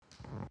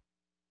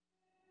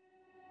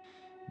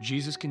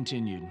Jesus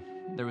continued,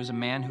 "There was a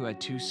man who had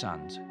 2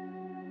 sons.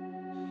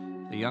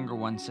 The younger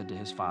one said to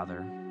his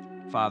father,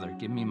 'Father,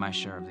 give me my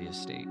share of the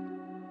estate.'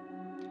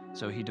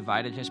 So he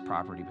divided his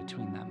property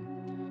between them.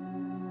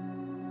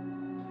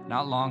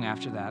 Not long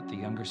after that, the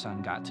younger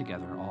son got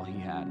together all he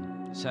had,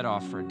 set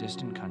off for a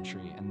distant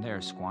country, and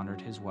there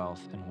squandered his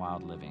wealth in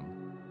wild living.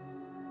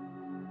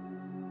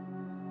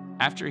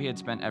 After he had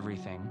spent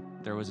everything,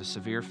 there was a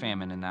severe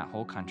famine in that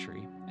whole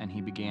country, and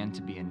he began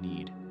to be in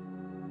need.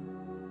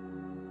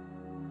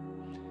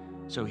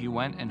 So he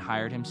went and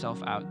hired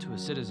himself out to a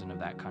citizen of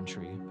that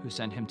country, who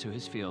sent him to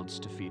his fields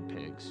to feed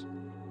pigs.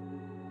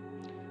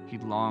 He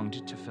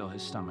longed to fill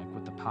his stomach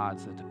with the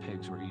pods that the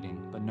pigs were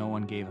eating, but no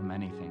one gave him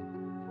anything.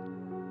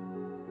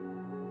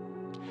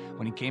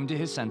 When he came to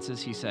his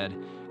senses, he said,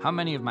 'How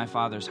many of my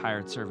father's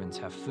hired servants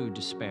have food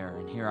to spare,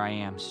 and here I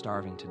am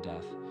starving to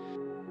death?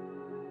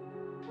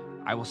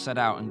 I will set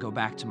out and go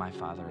back to my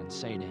father and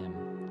say to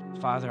him,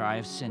 Father, I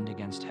have sinned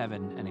against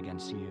heaven and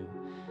against you.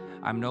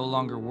 I am no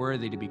longer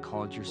worthy to be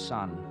called your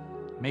son.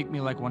 Make me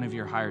like one of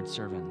your hired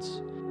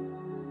servants.'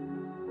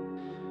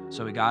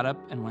 So he got up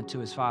and went to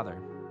his father.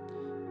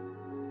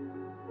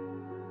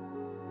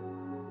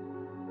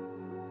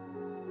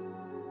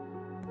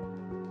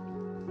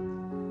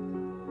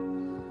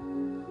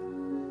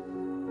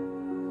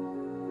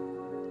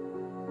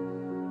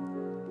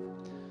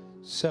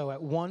 So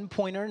at one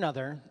point or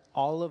another,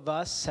 all of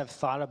us have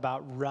thought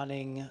about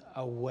running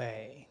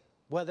away,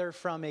 whether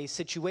from a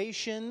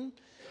situation,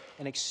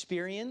 an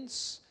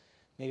experience,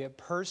 maybe a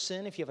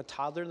person. If you have a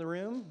toddler in the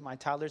room, my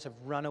toddlers have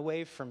run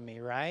away from me,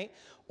 right?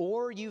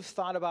 Or you've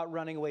thought about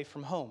running away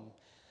from home.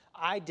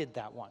 I did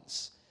that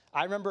once.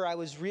 I remember I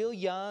was real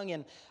young,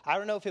 and I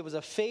don't know if it was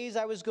a phase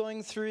I was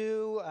going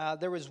through.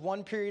 There was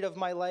one period of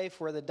my life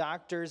where the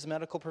doctors,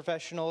 medical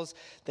professionals,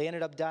 they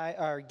ended up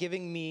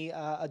giving me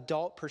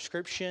adult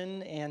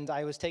prescription, and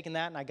I was taking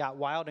that, and I got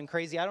wild and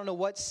crazy. I don't know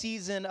what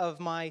season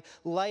of my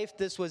life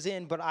this was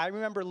in, but I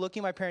remember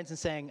looking at my parents and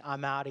saying,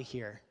 I'm out of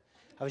here.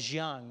 I was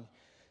young,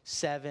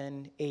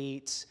 7,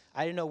 8.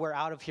 I didn't know where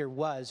out of here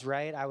was,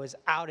 right? I was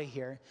out of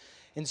here.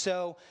 And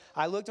so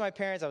I looked at my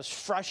parents, I was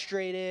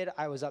frustrated,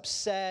 I was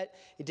upset,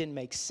 it didn't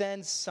make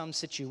sense, some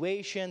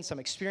situation, some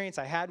experience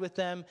I had with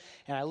them,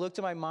 and I looked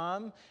at my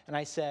mom and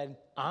I said,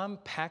 I'm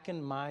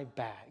packing my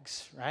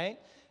bags, right?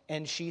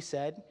 And she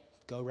said,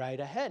 go right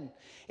ahead.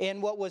 And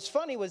what was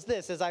funny was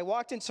this, as I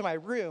walked into my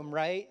room,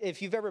 right,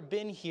 if you've ever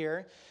been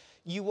here,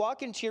 you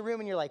walk into your room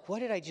and you're like, what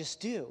did I just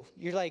do?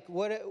 You're like,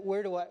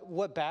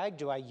 what bag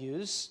do I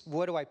use?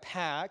 What do I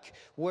pack?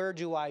 Where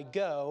do I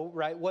go,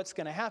 right? What's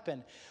going to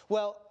happen?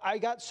 Well, I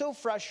got so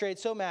frustrated,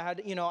 so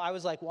mad, I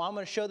was like, well, I'm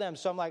going to show them.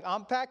 So I'm like,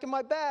 I'm packing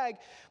my bag.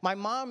 My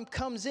mom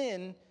comes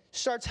in,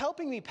 starts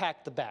helping me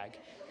pack the bag.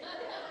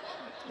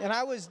 And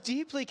I was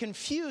deeply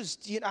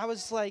confused. I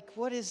was like,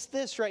 what is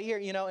this right here?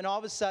 And all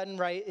of a sudden,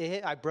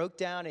 right, I broke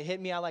down. It hit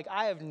me.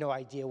 I have no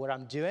idea what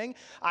I'm doing.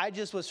 I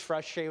just was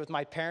frustrated with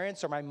my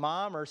parents or my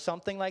mom or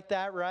something like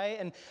that, right?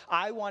 And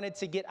I wanted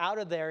to get out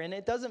of there. And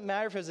it doesn't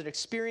matter if it was an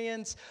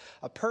experience,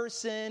 a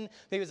person,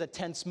 maybe it was a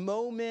tense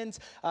moment,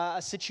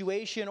 a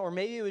situation, or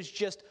maybe it was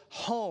just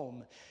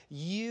home.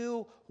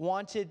 You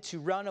wanted to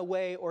run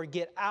away or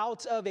get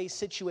out of a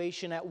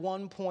situation at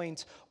one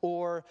point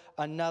or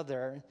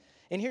another.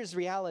 And here's the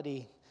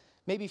reality.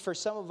 Maybe for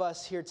some of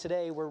us here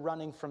today, we're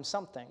running from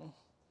something.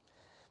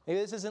 Maybe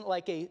this isn't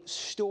like a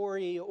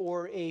story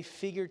or a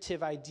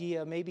figurative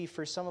idea. Maybe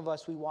for some of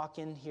us, we walk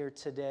in here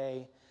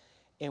today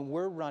and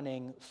we're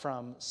running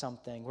from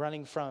something.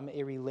 Running from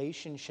a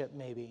relationship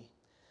maybe.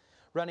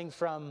 Running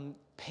from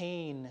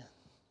pain.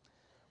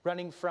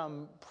 Running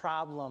from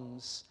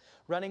problems.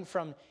 Running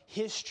from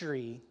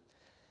history.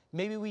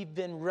 Maybe we've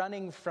been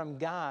running from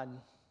God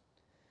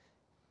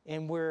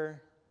and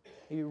we're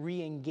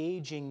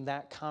re-engaging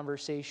that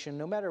conversation.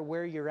 No matter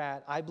where you're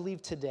at, I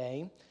believe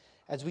today,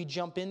 as we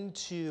jump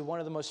into one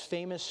of the most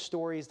famous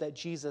stories that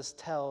Jesus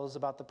tells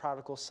about the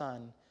prodigal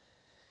son,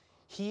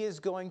 he is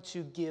going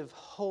to give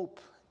hope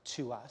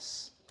to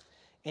us.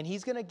 And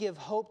he's going to give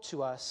hope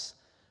to us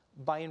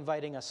by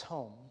inviting us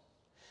home.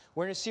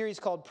 We're in a series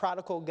called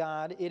Prodigal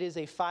God. It is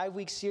a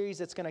 5-week series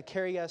that's going to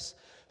carry us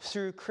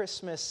through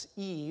Christmas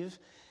Eve.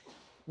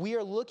 We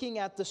are looking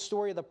at the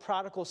story of the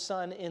prodigal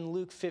son in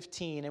Luke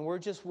 15, and we're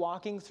just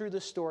walking through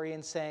the story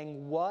and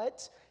saying,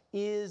 what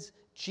is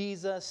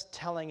Jesus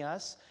telling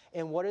us,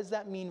 and what does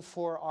that mean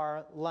for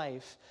our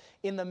life?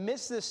 In the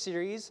midst of this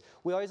series,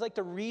 we always like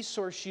to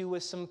resource you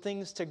with some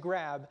things to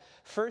grab.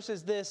 First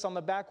is this. On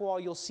the back wall,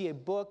 you'll see a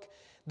book.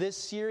 This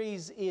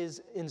series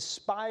is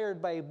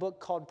inspired by a book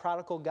called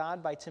Prodigal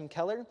God by Tim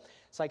Keller.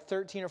 It's like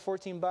 $13 or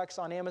 $14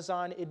 on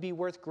Amazon. It'd be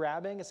worth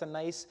grabbing. It's a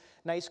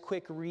nice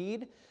quick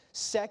read.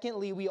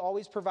 Secondly, we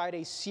always provide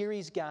a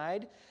series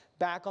guide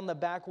back on the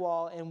back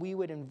wall, and we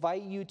would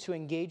invite you to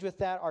engage with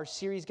that. Our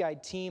series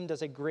guide team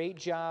does a great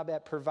job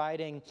at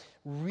providing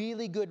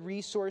really good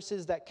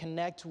resources that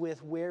connect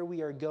with where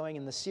we are going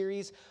in the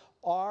series.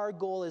 Our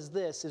goal is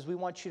this, is we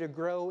want you to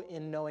grow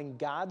in knowing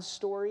God's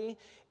story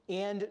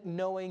and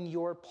knowing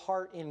your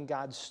part in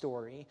God's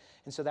story.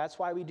 And so that's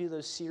why we do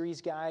those series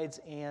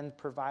guides and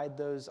provide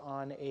those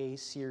on a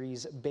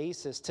series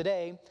basis.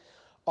 Today,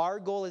 our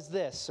goal is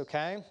this,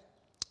 okay?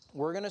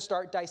 We're going to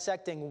start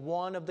dissecting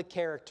one of the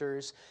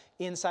characters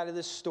inside of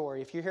this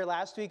story. If you're here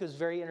last week, it was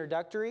very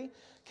introductory,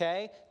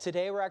 okay?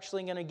 Today, we're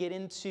actually going to get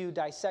into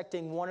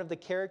dissecting one of the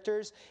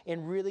characters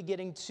and really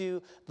getting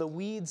to the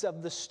weeds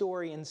of the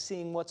story and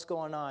seeing what's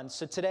going on.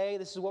 So today,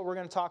 this is what we're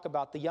going to talk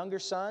about. The younger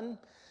son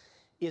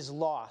is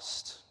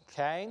lost,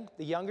 okay?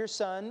 The younger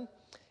son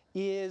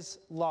is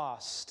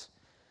lost,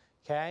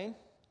 okay?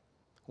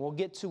 We'll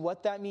get to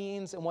what that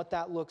means and what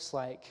that looks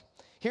like.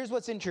 Here's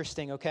what's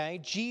interesting, okay?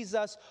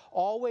 Jesus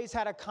always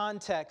had a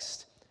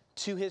context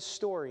to his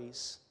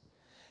stories.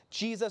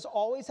 Jesus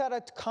always had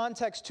a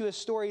context to his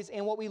stories,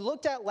 and what we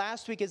looked at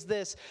last week is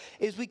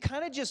we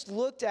kind of just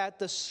looked at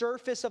the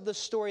surface of the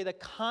story, the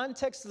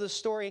context of the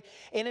story,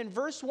 and in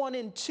verse 1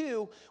 and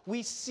 2,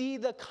 we see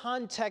the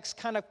context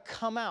kind of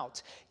come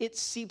out. It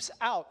seeps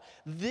out.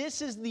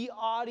 This is the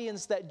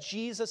audience that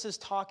Jesus is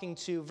talking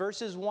to.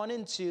 Verses 1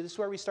 and 2, this is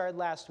where we started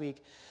last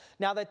week.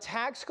 Now the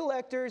tax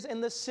collectors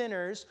and the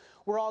sinners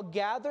were all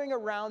gathering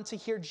around to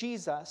hear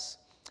Jesus.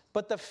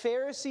 But the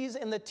Pharisees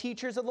and the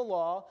teachers of the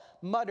law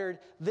muttered,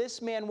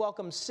 "This man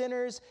welcomes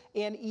sinners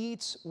and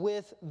eats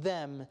with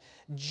them."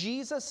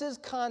 Jesus'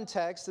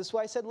 context, this is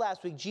what I said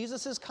last week,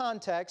 Jesus'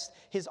 context,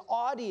 his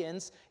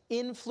audience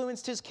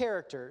influenced his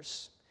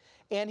characters.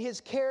 And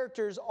his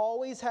characters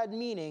always had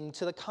meaning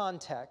to the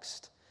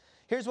context.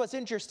 Here's what's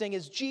interesting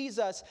is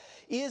Jesus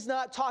is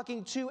not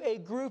talking to a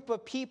group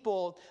of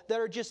people that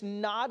are just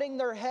nodding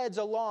their heads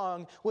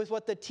along with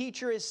what the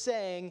teacher is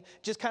saying,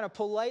 just kind of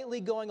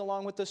politely going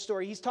along with the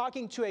story. He's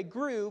talking to a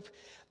group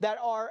that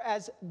are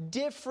as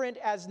different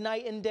as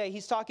night and day.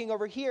 He's talking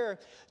over here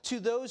to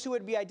those who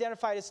would be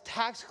identified as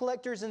tax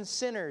collectors and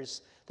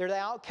sinners. They're the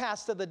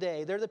outcasts of the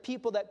day. They're the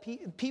people that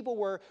people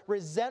were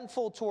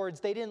resentful towards.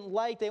 They didn't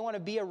like. They want to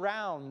be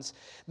around.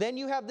 Then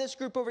you have this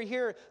group over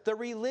here, the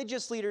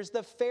religious leaders,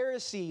 the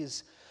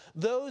Pharisees,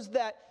 those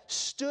that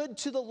stood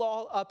to the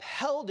law,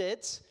 upheld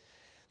it.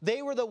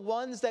 They were the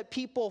ones that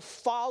people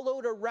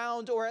followed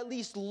around or at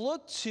least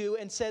looked to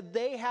and said,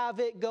 they have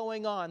it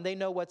going on. They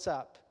know what's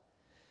up.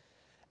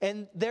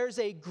 And there's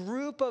a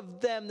group of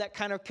them that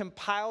kind of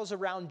compiles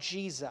around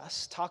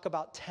Jesus. Talk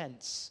about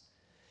tense.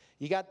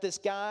 You got this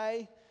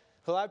guy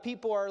who a lot of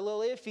people are a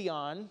little iffy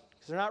on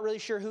because they're not really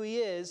sure who he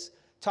is,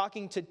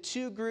 talking to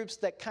two groups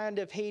that kind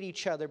of hate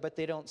each other, but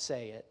they don't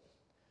say it.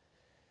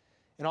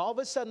 And all of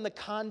a sudden, the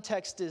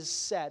context is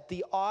set.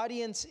 The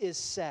audience is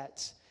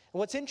set. And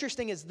what's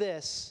interesting is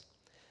this.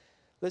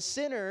 The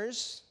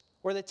sinners,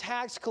 or the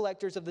tax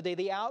collectors of the day,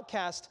 the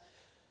outcast,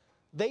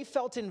 they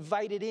felt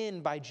invited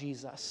in by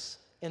Jesus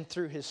and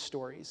through his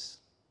stories.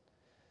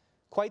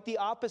 Quite the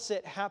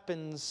opposite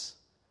happens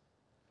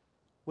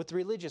with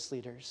religious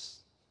leaders.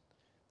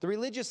 The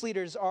religious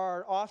leaders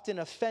are often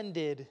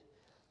offended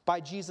by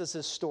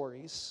Jesus'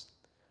 stories.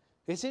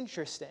 It's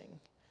interesting.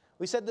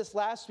 We said this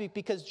last week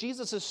because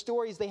Jesus'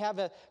 stories, they have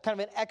a kind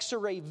of an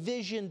X-ray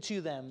vision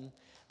to them.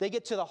 They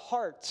get to the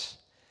heart.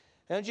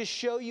 They don't just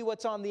show you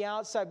what's on the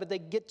outside, but they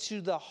get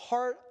to the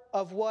heart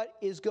of what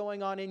is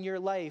going on in your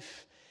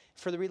life.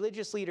 For the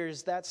religious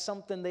leaders, that's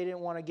something they didn't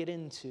want to get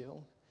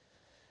into.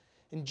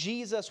 And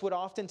Jesus would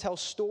often tell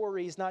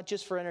stories, not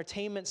just for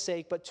entertainment's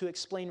sake, but to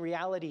explain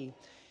reality.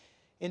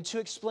 And to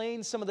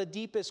explain some of the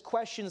deepest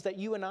questions that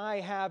you and I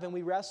have and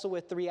we wrestle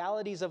with, the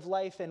realities of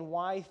life and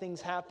why things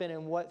happen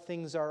and what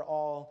things are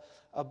all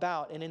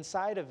about. And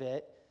inside of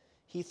it,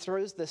 he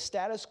throws the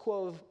status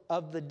quo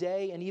of the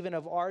day and even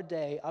of our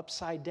day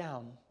upside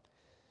down.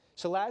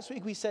 So last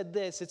week we said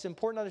this, it's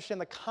important to understand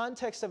the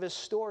context of his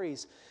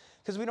stories.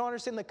 Because we don't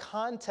understand the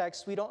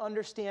context, we don't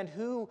understand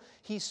who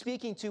he's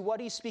speaking to, what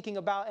he's speaking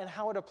about, and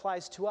how it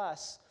applies to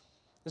us.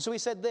 And so we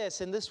said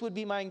this, and this would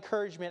be my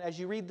encouragement as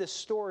you read this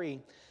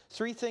story.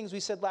 3 things we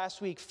said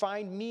last week.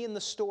 Find me in the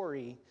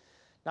story.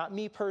 Not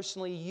me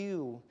personally,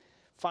 you.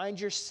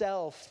 Find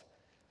yourself.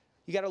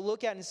 You got to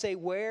look at it and say,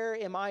 where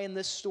am I in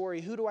this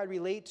story? Who do I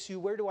relate to?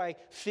 Where do I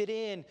fit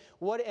in?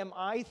 What am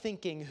I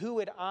thinking? Who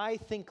would I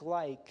think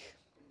like?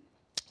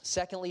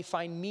 Secondly,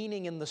 find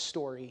meaning in the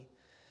story.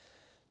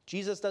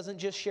 Jesus doesn't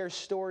just share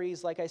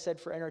stories, like I said,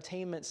 for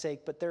entertainment's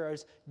sake, but there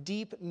is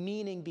deep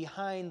meaning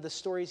behind the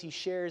stories he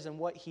shares and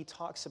what he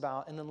talks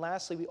about. And then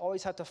lastly, we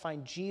always have to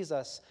find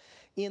Jesus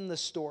in the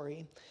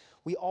story.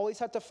 We always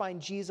have to find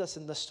Jesus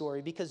in the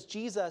story because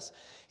Jesus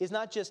is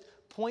not just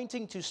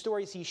pointing to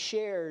stories he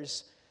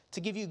shares to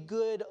give you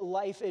good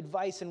life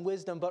advice and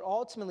wisdom, but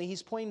ultimately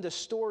he's pointing to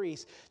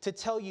stories to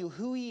tell you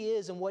who he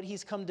is and what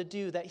he's come to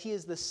do, that he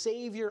is the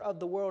Savior of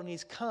the world and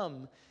he's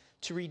come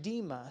to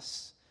redeem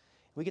us.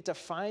 We get to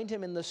find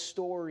him in the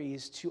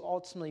stories to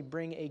ultimately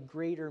bring a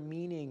greater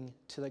meaning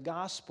to the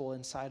gospel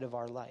inside of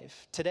our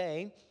life.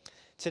 Today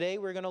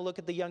we're going to look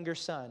at the younger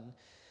son.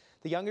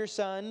 The younger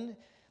son,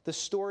 the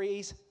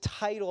story's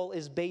title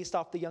is based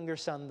off the younger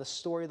son, the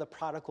story of the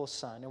prodigal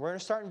son. And we're going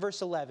to start in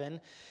verse 11,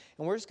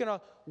 and we're just going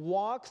to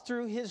walk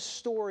through his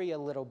story a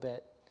little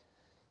bit.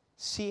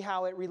 see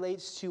how it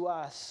relates to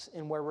us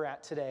and where we're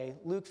at today.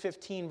 Luke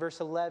 15, verse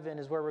 11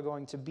 is where we're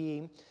going to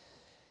be.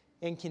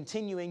 And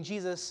continuing,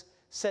 Jesus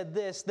said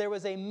this, there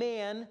was a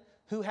man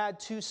who had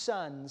 2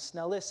 sons.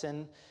 Now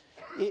listen,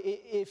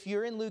 if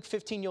you're in Luke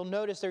 15, you'll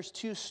notice there's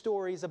 2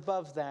 stories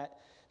above that.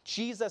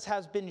 Jesus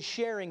has been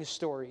sharing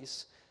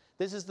stories.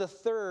 This is the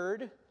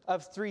third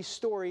of 3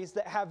 stories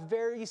that have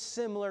very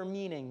similar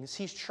meanings.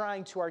 He's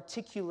trying to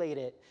articulate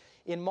it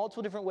in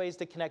multiple different ways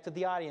to connect with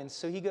the audience.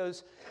 So he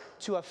goes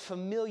to a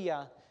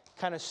familia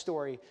kind of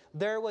story.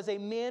 There was a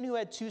man who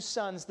had 2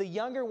 sons. The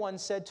younger one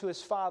said to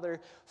his father,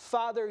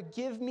 "Father,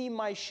 give me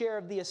my share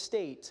of the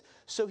estate."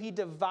 So he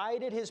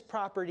divided his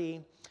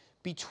property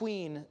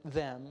between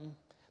them.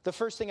 The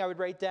first thing I would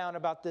write down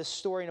about this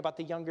story and about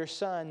the younger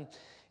son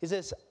is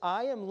this: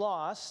 I am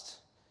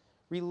lost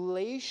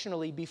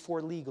relationally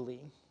before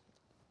legally.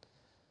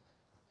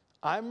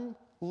 I'm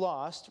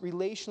lost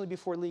relationally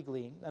before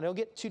legally. And I don't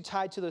get too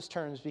tied to those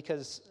terms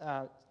because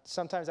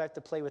sometimes I have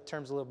to play with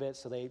terms a little bit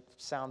so they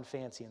sound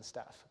fancy and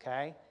stuff,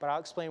 okay? But I'll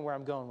explain where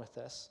I'm going with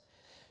this.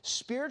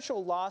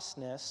 Spiritual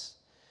lostness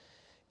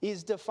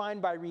is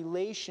defined by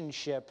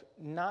relationship,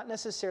 not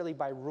necessarily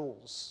by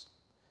rules.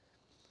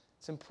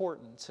 It's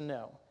important to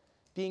know.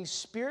 Being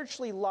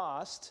spiritually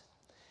lost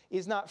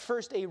is not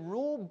first a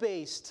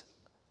rule-based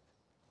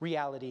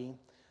reality,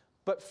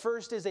 but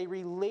first is a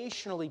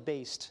relationally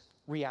based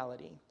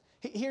reality.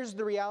 Here's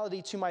the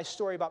reality to my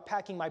story about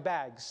packing my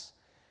bags,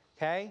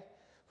 okay?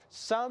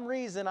 Some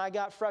reason I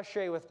got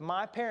frustrated with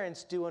my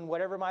parents doing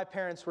whatever my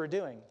parents were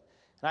doing.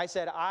 And I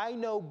said, I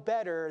know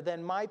better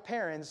than my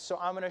parents, so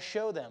I'm going to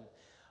show them.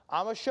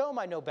 I'm going to show them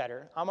I know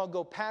better. I'm going to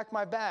go pack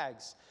my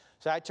bags.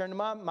 So I turned to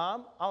Mom,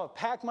 I'm going to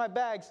pack my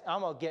bags.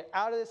 I'm going to get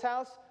out of this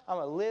house. I'm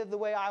going to live the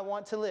way I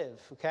want to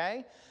live,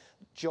 okay?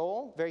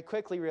 Joel very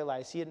quickly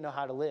realized he didn't know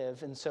how to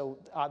live, and so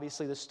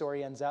obviously the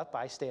story ends up,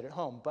 I stayed at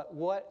home. But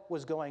what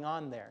was going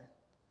on there?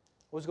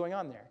 What was going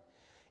on there?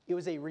 It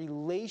was a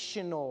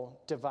relational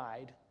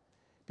divide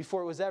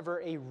before it was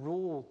ever a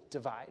rule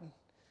divide.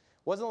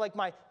 It wasn't like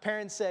my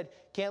parents said,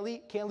 can't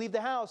leave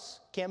the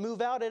house, can't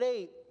move out at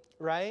 8,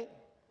 right?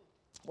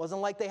 It wasn't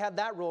like they had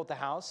that rule at the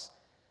house.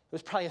 It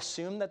was probably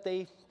assumed that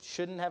they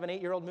shouldn't have an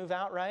 8-year-old move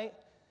out, right?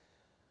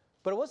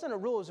 But it wasn't a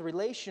rule, it was a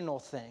relational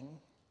thing.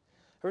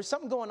 There was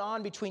something going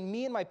on between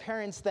me and my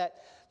parents that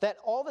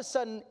all of a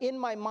sudden in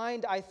my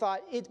mind I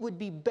thought it would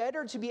be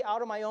better to be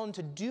out on my own,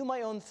 to do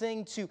my own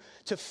thing,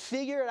 to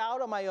figure it out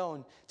on my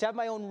own, to have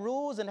my own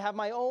rules and have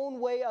my own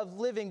way of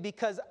living,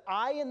 because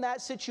I in that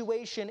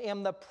situation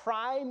am the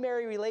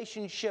primary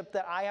relationship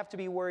that I have to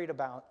be worried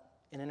about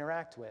and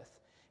interact with.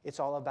 It's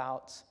all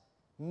about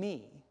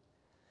me.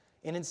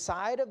 And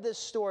inside of this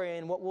story,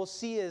 and what we'll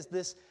see is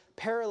this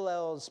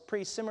parallels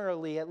pretty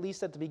similarly, at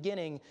least at the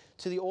beginning,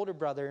 to the older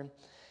brother,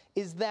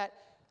 is that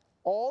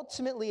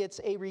ultimately it's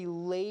a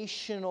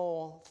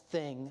relational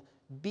thing.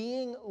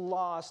 Being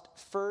lost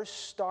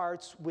first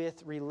starts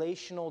with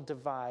relational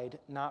divide,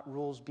 not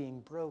rules being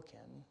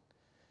broken.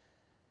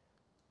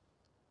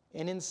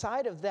 And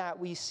inside of that,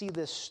 we see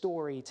this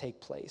story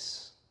take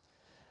place.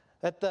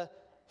 That the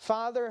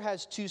father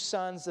has 2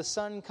 sons. The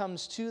son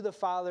comes to the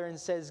father and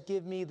says,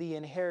 give me the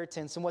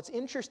inheritance. And what's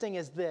interesting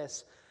is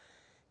this,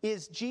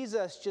 is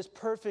Jesus just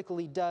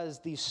perfectly does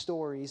these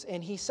stories,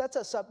 and he sets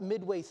us up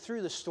midway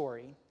through the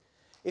story.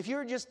 If you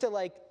were just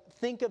to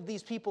think of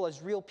these people as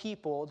real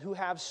people who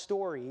have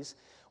stories,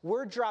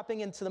 we're dropping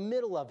into the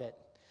middle of it.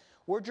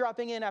 We're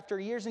dropping in after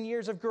years and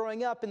years of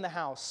growing up in the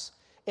house,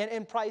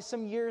 and probably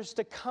some years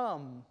to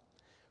come,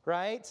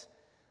 right?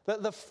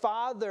 The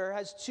father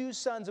has 2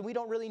 sons, and we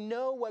don't really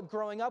know what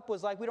growing up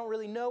was like. We don't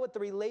really know what the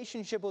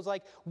relationship was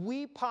like.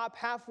 We pop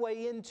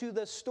halfway into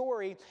the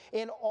story,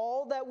 and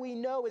all that we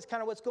know is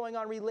kind of what's going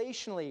on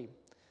relationally.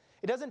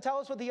 It doesn't tell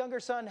us what the younger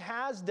son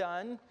has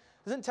done.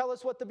 It doesn't tell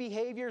us what the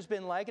behavior's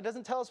been like. It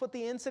doesn't tell us what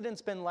the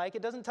incident's been like.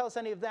 It doesn't tell us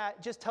any of that.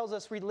 It just tells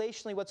us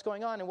relationally what's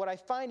going on. And what I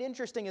find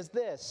interesting is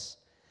this,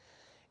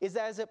 is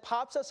that as it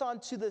pops us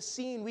onto the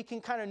scene, we can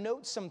kind of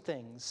note some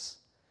things.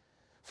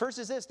 First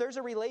is this, there's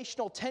a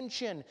relational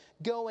tension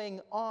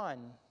going on.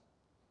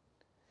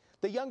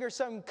 The younger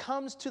son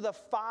comes to the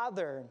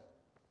father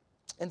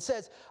and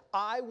says,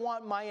 I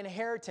want my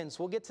inheritance.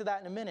 We'll get to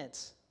that in a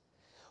minute.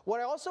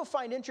 What I also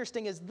find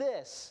interesting is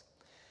this,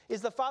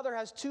 is the father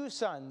has 2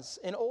 sons,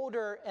 an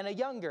older and a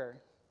younger.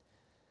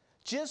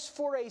 Just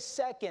for a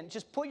second,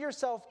 just put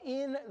yourself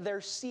in their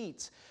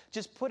seats.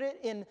 Just put it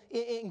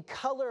in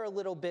color a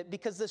little bit,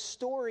 because the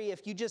story,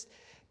 if you just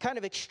kind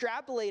of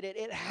extrapolate it,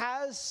 it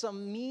has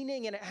some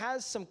meaning and it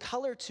has some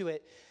color to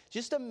it.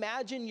 Just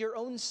imagine your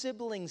own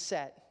sibling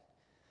set.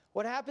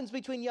 What happens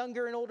between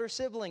younger and older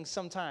siblings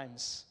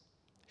sometimes?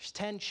 There's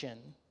tension.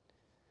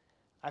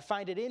 I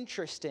find it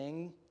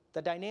interesting,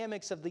 the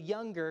dynamics of the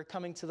younger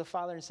coming to the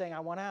father and saying, I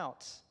want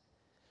out.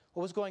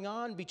 What was going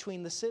on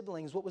between the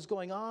siblings? What was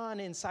going on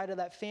inside of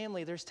that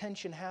family? There's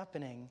tension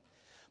happening.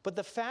 But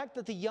the fact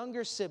that the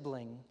younger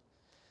sibling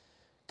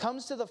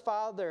comes to the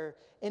father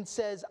and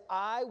says,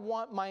 I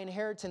want my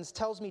inheritance,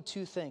 tells me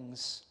 2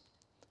 things.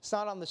 It's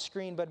not on the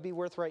screen, but it'd be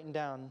worth writing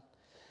down.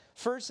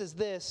 First is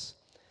this: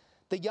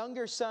 the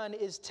younger son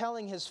is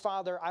telling his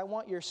father, I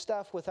want your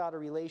stuff without a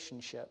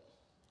relationship.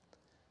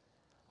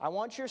 I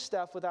want your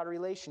stuff without a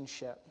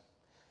relationship.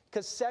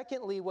 Because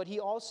secondly, what he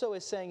also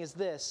is saying is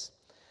this.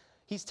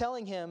 He's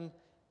telling him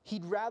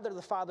he'd rather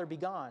the father be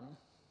gone,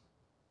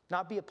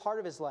 not be a part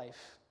of his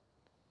life,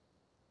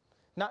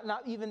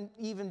 not even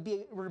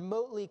be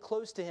remotely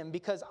close to him,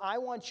 because I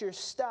want your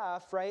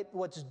stuff, right?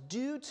 What's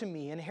due to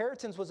me.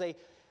 Inheritance was a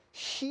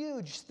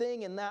huge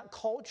thing in that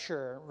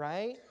culture,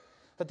 right?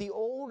 But the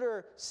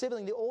older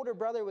sibling, the older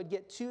brother would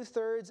get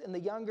 2/3 and the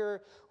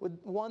younger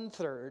would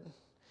 1/3.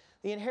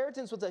 The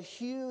inheritance was a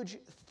huge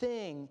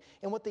thing.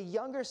 And what the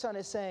younger son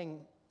is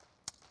saying,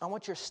 I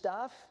want your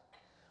stuff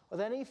with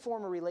any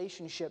form of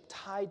relationship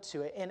tied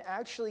to it. And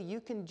actually,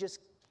 you can just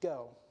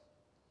go.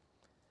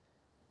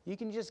 You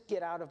can just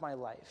get out of my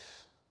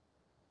life.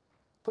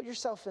 Put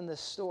yourself in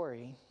this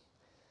story.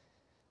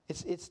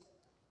 It's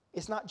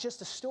not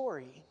just a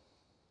story.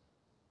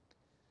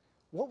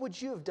 What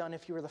would you have done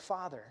if you were the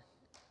father?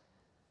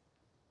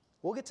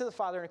 We'll get to the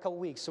father in a couple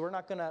weeks, so we're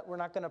not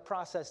gonna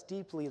process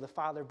deeply the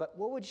father, but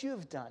what would you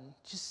have done?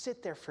 Just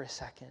sit there for a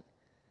second.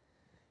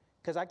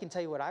 Because I can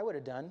tell you what I would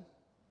have done.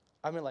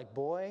 I'd been like,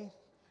 boy,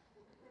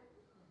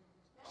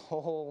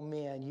 oh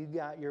man, you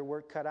got your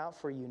work cut out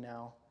for you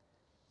now.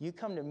 You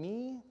come to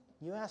me,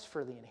 you ask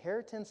for the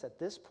inheritance at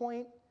this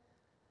point.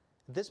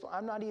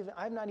 I've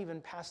not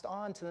even passed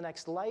on to the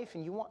next life,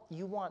 and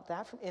you want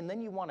that from, and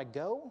then you want to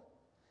go?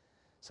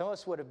 Some of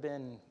us would have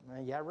been,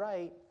 yeah,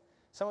 right.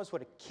 Some of us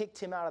would have kicked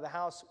him out of the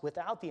house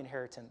without the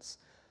inheritance.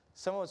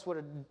 Some of us would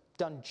have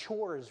done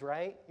chores,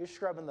 right? You're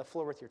scrubbing the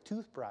floor with your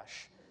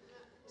toothbrush.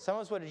 Some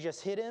of us would have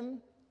just hit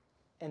him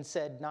and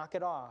said, knock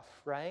it off,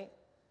 right?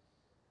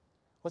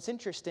 What's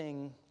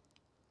interesting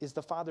is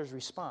the father's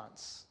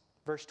response.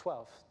 Verse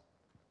 12.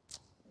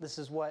 This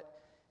is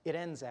what it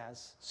ends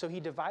as. So he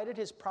divided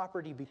his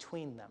property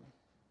between them.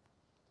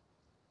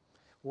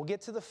 We'll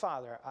get to the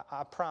father,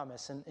 I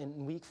promise.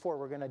 In week 4,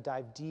 we're going to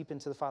dive deep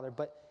into the father.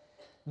 But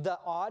the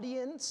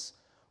audience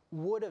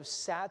would have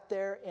sat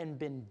there and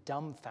been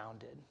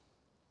dumbfounded.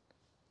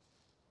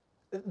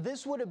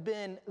 This would have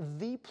been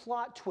the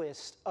plot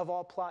twist of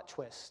all plot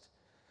twists.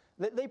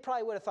 They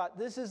probably would have thought,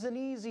 this is an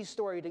easy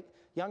story.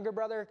 Younger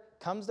brother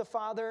comes to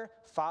father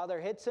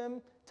hits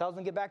him, tells him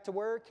to get back to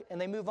work,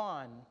 and they move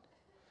on.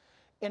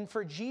 And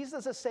for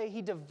Jesus to say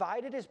he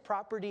divided his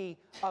property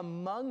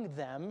among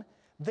them,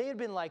 they had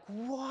been like,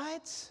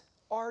 what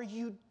are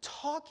you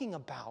talking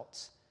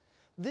about?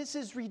 This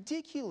is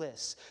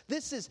ridiculous.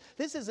 This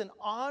is an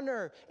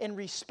honor and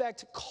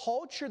respect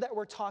culture that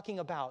we're talking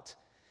about.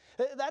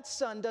 That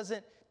son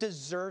doesn't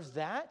deserve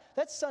that.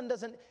 That son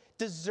doesn't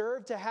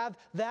deserve to have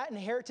that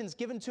inheritance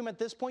given to him at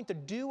this point to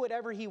do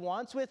whatever he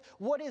wants with.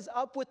 What is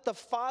up with the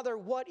father?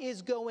 What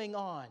is going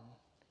on?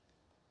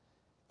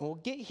 And we'll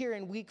get here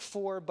in week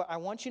 4, but I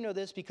want you to know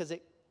this because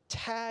it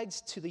tags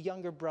to the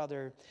younger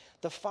brother.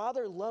 The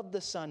father loved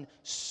the son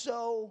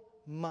so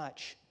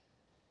much.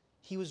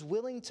 He was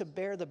willing to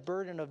bear the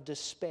burden of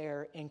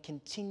despair and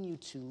continue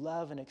to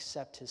love and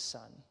accept his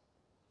son.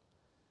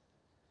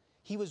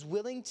 He was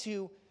willing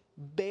to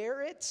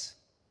bear it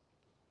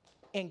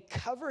and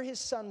cover his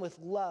son with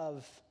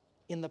love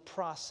in the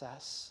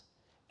process.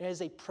 It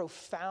is a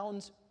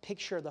profound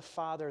picture of the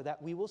father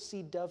that we will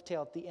see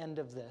dovetail at the end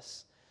of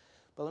this.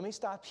 But let me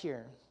stop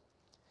here,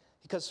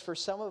 because for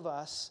some of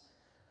us,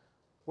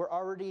 we're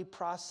already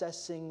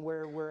processing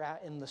where we're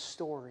at in the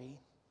story.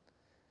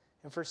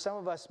 And for some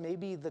of us,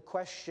 maybe the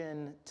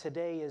question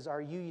today is,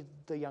 are you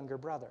the younger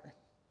brother?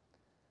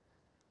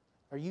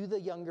 Are you the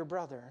younger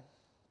brother?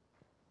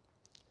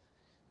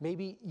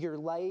 Maybe your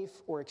life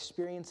or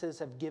experiences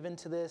have given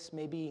to this.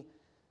 Maybe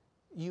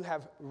you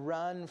have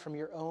run from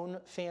your own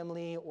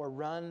family or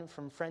run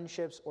from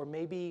friendships, or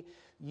maybe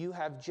you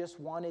have just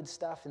wanted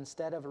stuff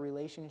instead of a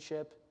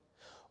relationship.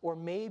 Or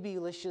maybe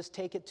let's just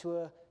take it to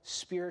a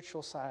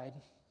spiritual side.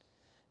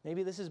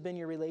 Maybe this has been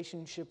your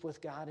relationship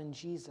with God and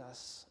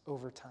Jesus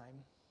over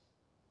time.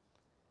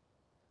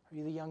 Are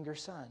you the younger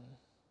son?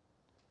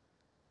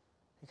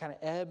 You kind of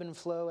ebb and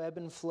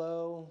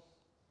flow.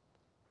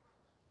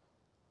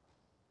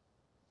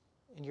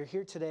 And you're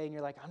here today and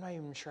you're like, I'm not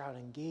even sure how to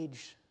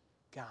engage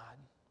God.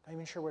 I'm not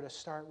even sure where to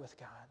start with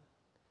God.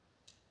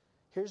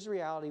 Here's the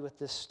reality with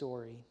this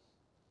story.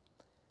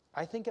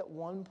 I think at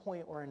one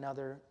point or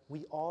another, we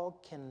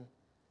can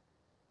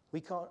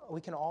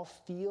all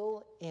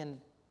feel and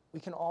we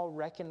can all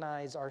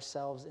recognize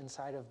ourselves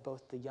inside of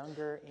both the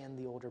younger and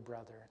the older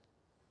brother.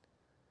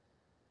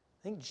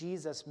 I think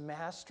Jesus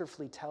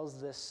masterfully tells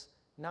this,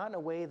 not in a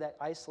way that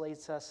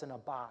isolates us in a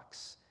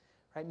box,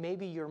 right?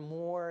 Maybe you're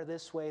more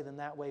this way than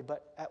that way,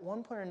 but at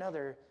one point or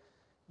another,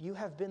 you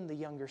have been the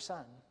younger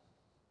son.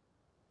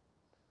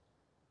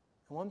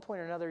 At one point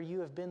or another,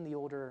 you have been the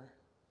older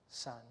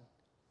son.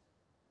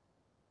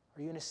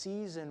 Are you in a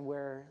season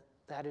where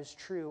that is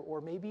true? Or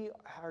maybe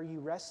are you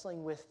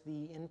wrestling with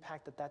the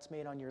impact that that's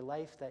made on your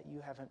life that you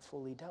haven't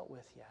fully dealt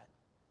with yet?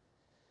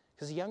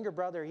 Because the younger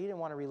brother, he didn't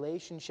want a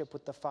relationship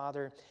with the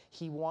father.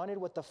 He wanted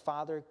what the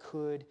father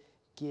could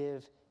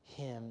give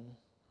him.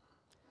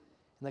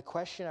 And the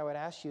question I would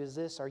ask you is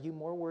this: are you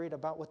more worried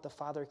about what the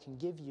Father can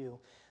give you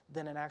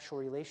than an actual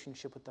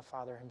relationship with the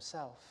Father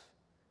himself?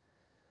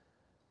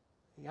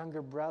 The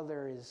younger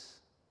brother is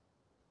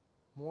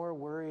more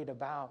worried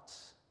about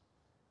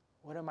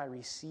what am I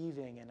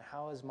receiving and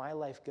how is my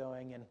life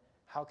going and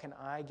how can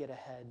I get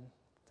ahead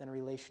than a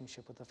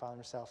relationship with the Father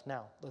himself.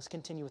 Now, let's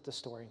continue with the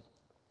story,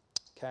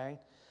 okay?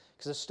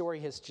 Because the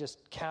story is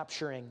just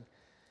capturing.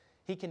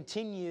 He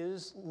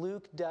continues,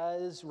 Luke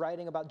does,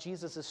 writing about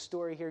Jesus'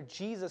 story here.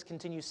 Jesus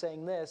continues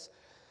saying this.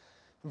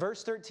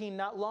 Verse 13,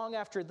 not long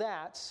after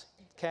that,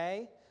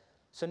 okay?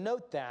 So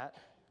note that,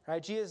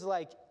 right? Jesus is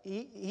like,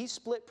 he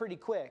split pretty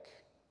quick.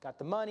 Got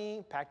the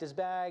money, packed his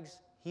bags,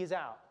 he's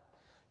out.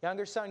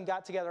 Younger son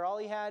got together all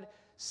he had,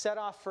 set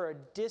off for a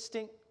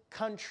distant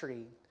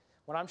country.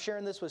 When I'm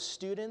sharing this with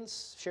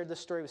students, shared this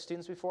story with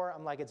students before,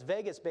 I'm like, it's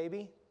Vegas,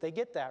 baby. They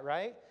get that,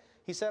 right?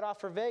 He set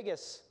off for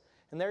Vegas,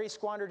 and there he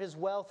squandered his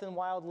wealth in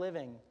wild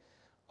living.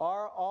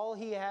 All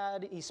he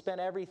had, he spent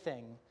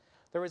everything.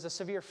 There was a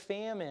severe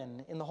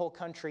famine in the whole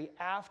country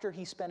after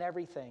he spent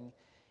everything,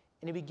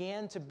 and he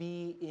began to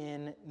be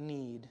in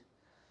need.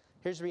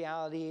 Here's the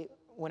reality.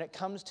 When it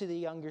comes to the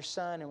younger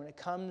son and when it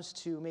comes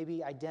to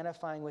maybe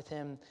identifying with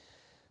him,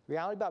 the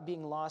reality about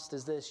being lost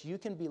is this: you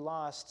can be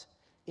lost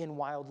in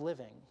wild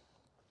living.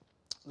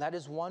 That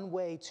is one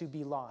way to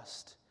be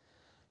lost.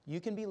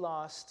 You can be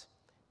lost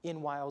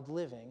in wild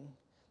living.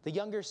 The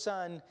younger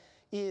son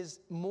is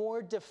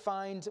more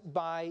defined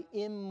by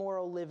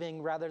immoral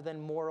living rather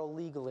than moral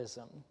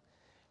legalism.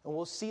 And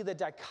we'll see the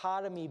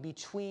dichotomy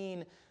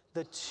between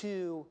the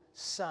two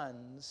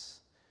sons.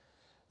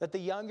 That the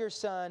younger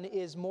son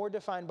is more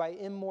defined by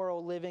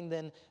immoral living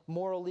than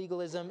moral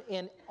legalism,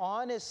 and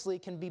honestly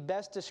can be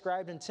best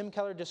described, and Tim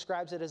Keller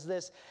describes it as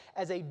this,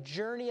 as a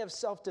journey of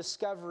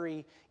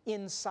self-discovery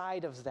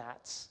inside of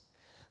that.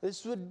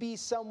 This would be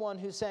someone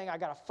who's saying, I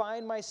got to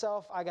find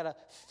myself, I got to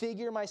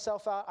figure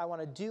myself out, I want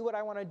to do what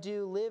I want to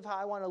do, live how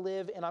I want to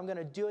live, and I'm going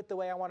to do it the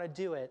way I want to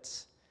do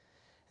it.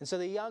 And so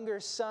the younger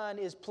son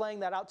is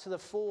playing that out to the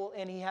full,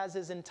 and he has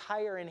his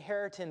entire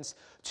inheritance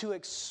to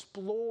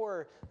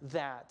explore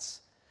that.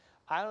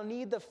 I don't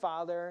need the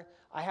Father.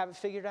 I have it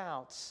figured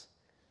out.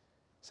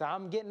 So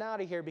I'm getting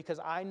out of here because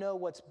I know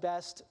what's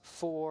best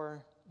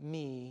for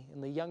me.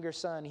 And the younger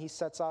son, he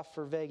sets off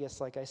for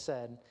Vegas, like I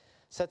said.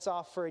 Sets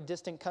off for a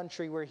distant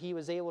country where he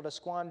was able to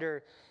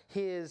squander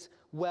his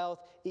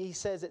wealth. He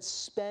says it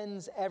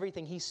spends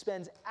everything. He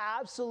spends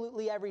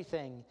absolutely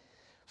everything.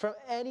 From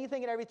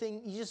anything and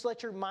everything, you just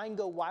let your mind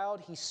go wild.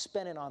 He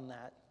spent it on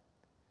that.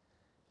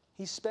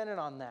 He spent it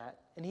on that.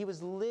 And he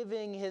was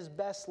living his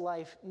best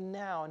life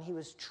now, and he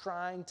was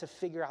trying to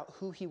figure out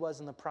who he was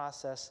in the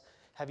process.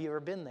 Have you ever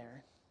been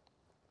there?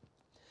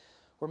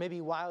 Or maybe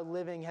wild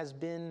living has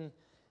been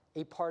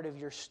a part of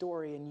your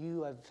story, and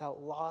you have felt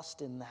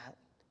lost in that.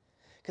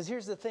 Because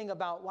here's the thing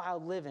about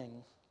wild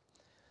living.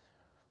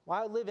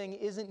 Wild living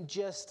isn't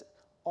just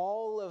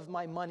all of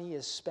my money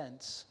is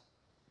spent.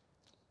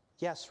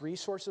 Yes,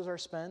 resources are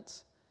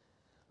spent,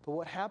 but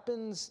what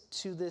happens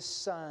to this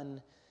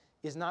son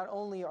is not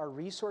only are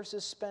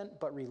resources spent,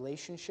 but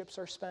relationships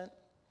are spent,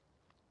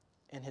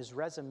 and his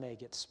resume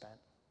gets spent.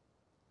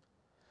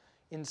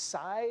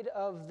 Inside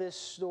of this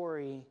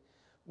story,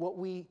 what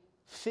we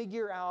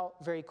figure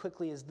out very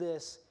quickly is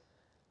this: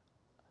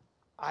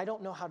 I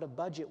don't know how to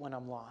budget when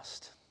I'm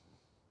lost.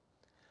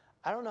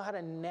 I don't know how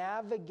to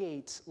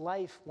navigate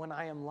life when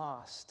I am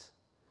lost.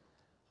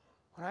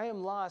 When I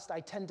am lost,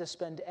 I tend to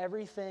spend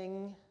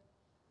everything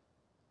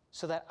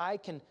so that I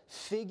can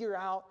figure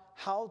out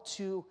how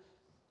to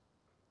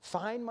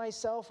find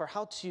myself or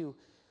how to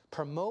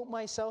promote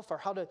myself or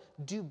how to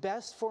do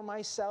best for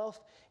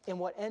myself. And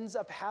what ends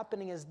up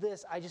happening is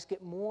this: I just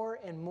get more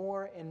and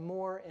more and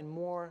more and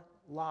more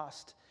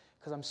lost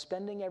because I'm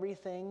spending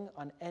everything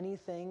on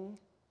anything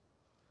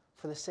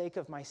for the sake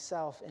of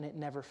myself, and it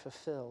never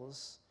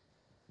fulfills.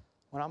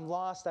 When I'm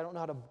lost, I don't know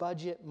how to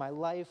budget my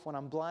life. When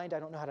I'm blind, I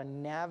don't know how to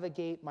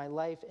navigate my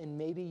life. And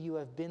maybe you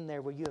have been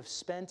there where you have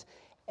spent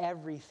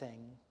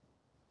everything.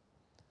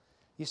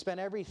 You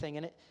spent everything,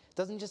 and it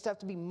doesn't just have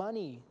to be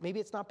money. Maybe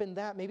it's not been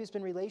that. Maybe it's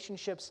been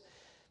relationships.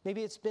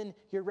 Maybe it's been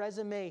your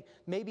resume.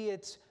 Maybe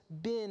it's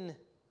been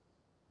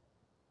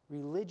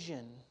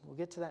religion. We'll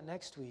get to that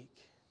next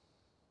week.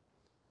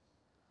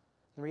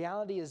 The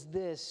reality is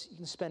this: you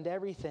can spend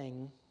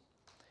everything.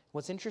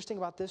 What's interesting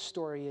about this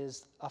story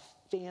is a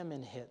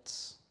famine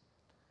hits.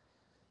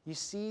 You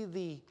see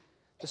the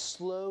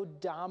slow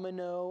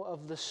domino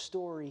of the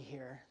story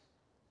here.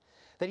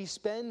 That he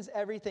spends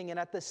everything, and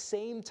at the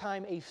same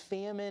time a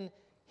famine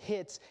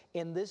hits,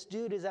 and this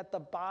dude is at the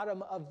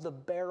bottom of the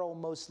barrel,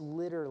 most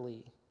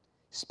literally.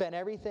 Spent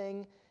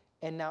everything,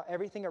 and now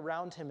everything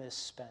around him is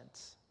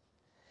spent.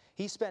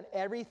 He spent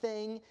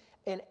everything,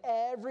 and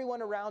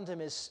everyone around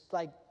him is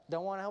like,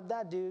 don't want to help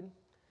that dude.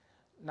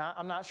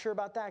 I'm not sure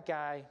about that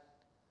guy.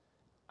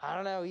 I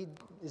don't know,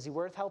 is he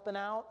worth helping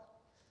out?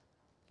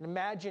 And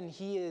imagine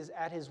he is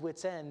at his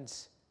wit's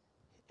ends,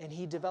 and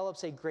he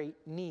develops a great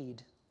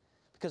need.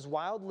 Because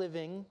wild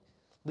living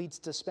leads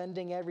to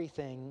spending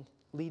everything,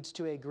 leads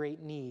to a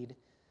great need.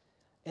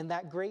 And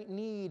that great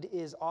need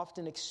is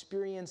often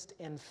experienced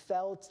and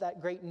felt.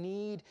 That great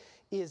need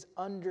is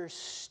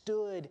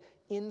understood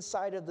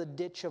inside of the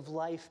ditch of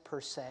life,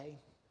 per se.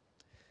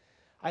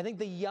 I think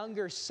the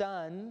younger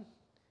son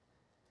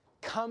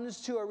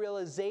comes to a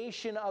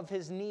realization of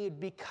his need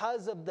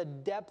because of the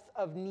depth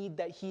of need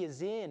that he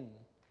is in.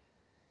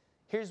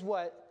 Here's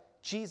what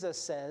Jesus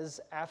says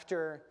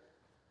after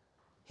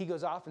he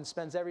goes off and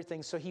spends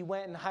everything. So he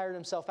went and hired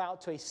himself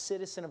out to a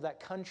citizen of that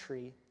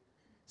country,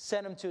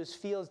 sent him to his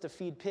fields to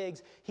feed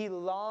pigs. He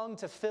longed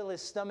to fill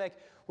his stomach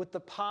with the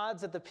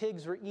pods that the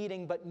pigs were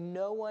eating, but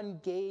no one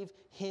gave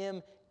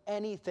him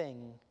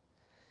anything.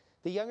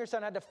 The younger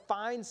son had to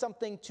find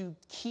something to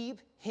keep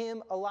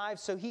him alive.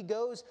 So he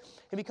goes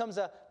and becomes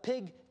a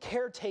pig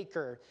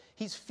caretaker.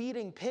 He's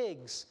feeding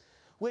pigs,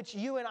 which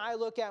you and I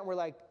look at and we're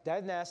like,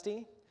 that's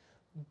nasty.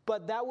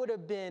 But that would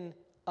have been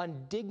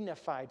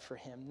undignified for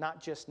him,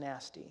 not just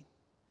nasty.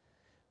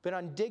 But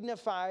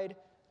undignified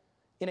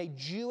in a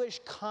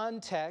Jewish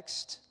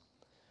context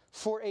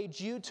for a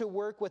Jew to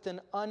work with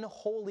an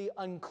unholy,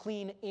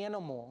 unclean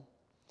animal.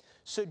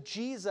 So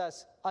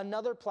Jesus,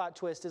 another plot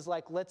twist, is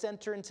like, let's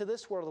enter into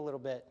this world a little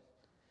bit.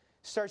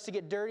 Starts to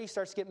get dirty,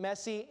 starts to get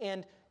messy,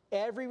 and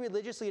every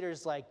religious leader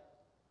is like,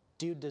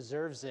 dude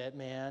deserves it,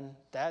 man.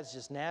 That's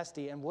just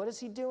nasty. And what is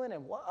he doing?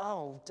 And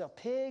oh, a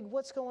pig?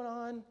 What's going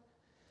on?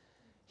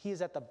 He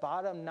is at the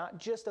bottom, not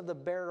just of the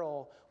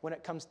barrel when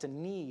it comes to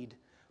need,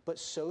 but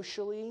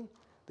socially,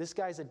 this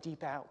guy's a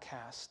deep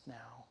outcast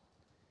now.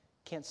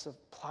 Can't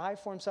supply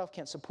for himself,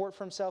 can't support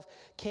for himself,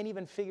 can't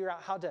even figure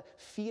out how to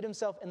feed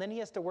himself, and then he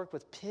has to work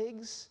with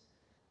pigs?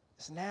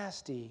 It's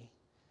nasty.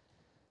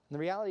 And the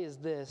reality is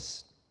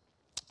this,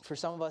 for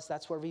some of us,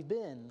 that's where we've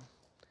been.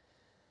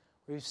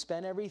 We've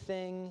spent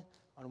everything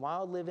on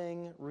wild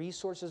living,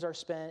 resources are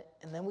spent,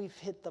 and then we've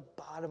hit the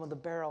bottom of the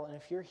barrel. And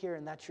if you're here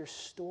and that's your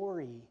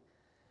story,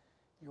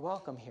 you're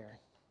welcome here.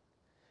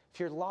 If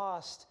you're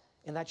lost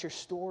and that's your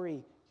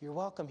story, you're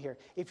welcome here.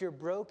 If you're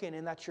broken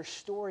and that's your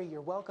story,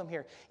 you're welcome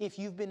here. If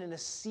you've been in a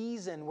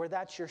season where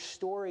that's your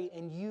story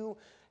and you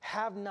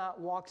have not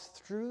walked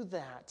through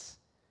that,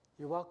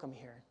 you're welcome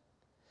here.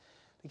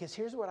 Because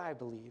here's what I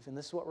believe, and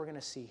this is what we're going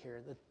to see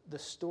here. The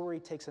story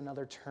takes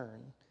another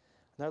turn,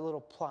 another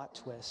little plot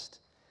twist,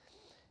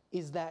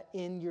 is that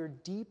in your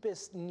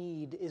deepest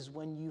need is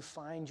when you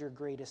find your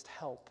greatest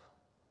help.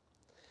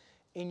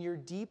 In your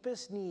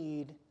deepest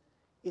need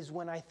is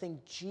when I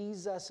think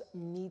Jesus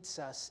meets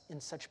us in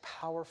such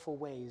powerful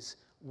ways.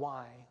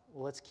 Why?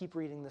 Well, let's keep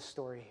reading the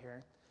story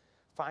here.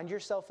 Find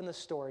yourself in the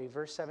story,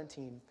 verse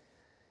 17.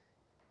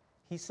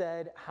 He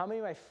said, how many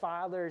of my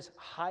father's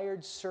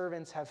hired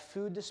servants have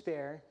food to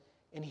spare,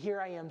 and here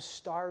I am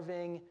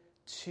starving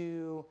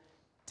to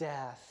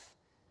death?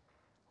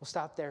 We'll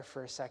stop there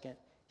for a second.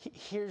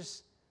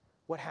 Here's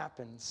what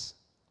happens.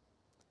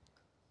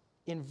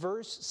 In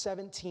verse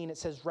 17, it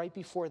says right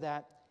before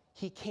that,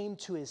 he came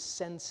to his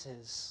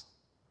senses.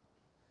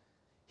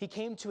 He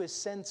came to his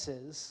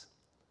senses.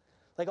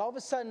 Like all of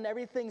a sudden,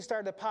 everything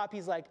started to pop.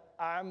 He's like,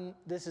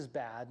 this is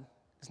bad.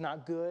 It's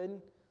not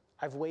good.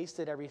 I've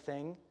wasted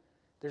everything.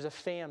 There's a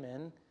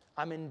famine.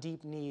 I'm in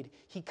deep need.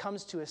 He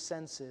comes to his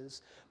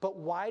senses. But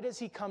why does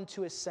he come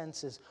to his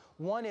senses?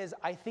 One is,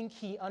 I think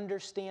he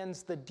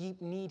understands the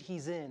deep need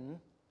he's in.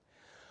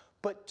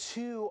 But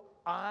two,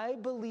 I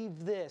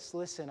believe this.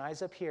 Listen,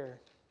 eyes up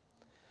here.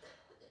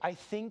 I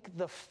think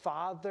the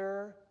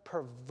Father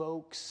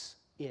provokes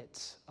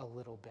it a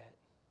little bit.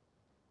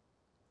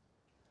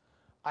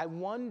 I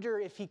wonder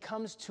if he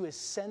comes to his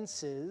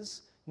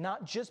senses,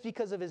 not just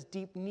because of his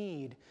deep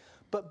need,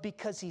 but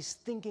because he's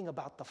thinking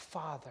about the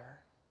Father.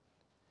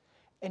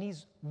 And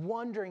he's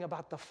wondering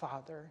about the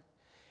Father.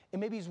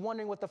 And maybe he's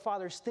wondering what the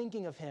Father's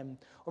thinking of him.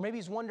 Or maybe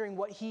he's wondering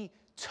what he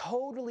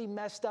totally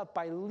messed up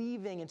by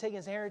leaving and taking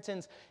his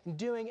inheritance and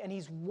doing. And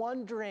he's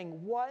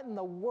wondering, what in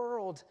the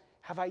world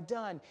have I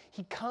done?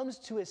 He comes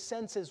to his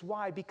senses.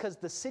 Why? Because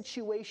the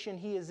situation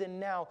he is in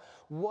now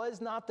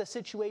was not the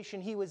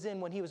situation he was in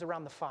when he was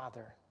around the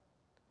Father.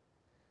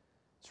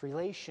 It's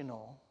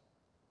relational.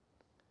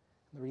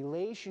 The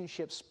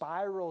relationship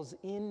spirals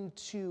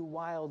into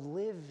wild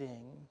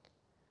living.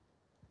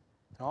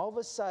 And all of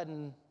a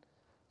sudden,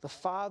 the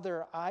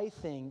Father, I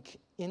think,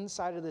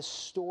 inside of this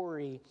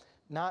story,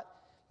 not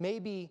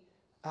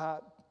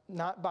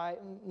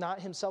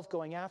himself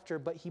going after,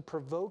 but he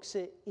provokes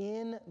it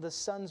in the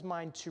Son's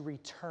mind to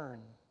return.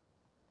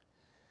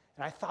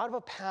 And I thought of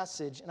a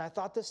passage, and I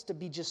thought this to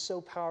be just so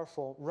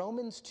powerful.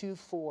 Romans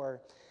 2:4.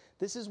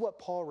 This is what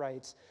Paul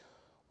writes.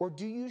 Or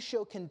do you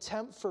show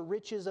contempt for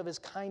riches of his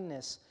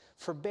kindness,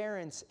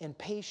 forbearance, and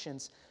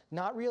patience,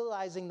 not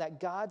realizing that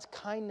God's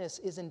kindness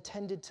is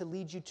intended to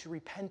lead you to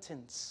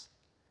repentance?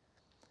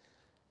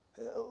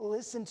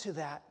 Listen to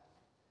that.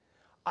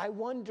 I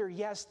wonder,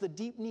 yes, the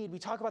deep need. We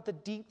talk about the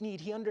deep need.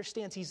 He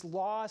understands he's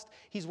lost.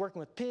 He's working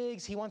with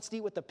pigs. He wants to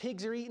eat what the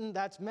pigs are eating.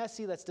 That's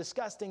messy. That's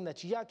disgusting.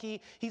 That's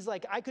yucky. He's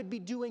like, I could be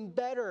doing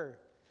better.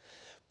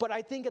 But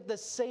I think at the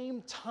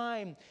same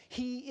time,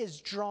 he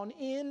is drawn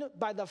in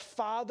by the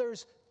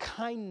Father's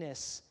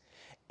kindness.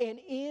 And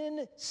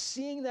in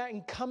seeing that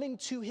and coming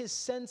to his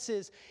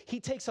senses, he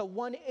takes a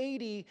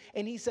 180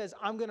 and he says,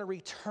 I'm going to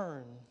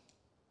return.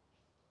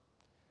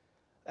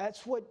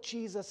 That's what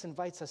Jesus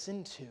invites us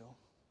into.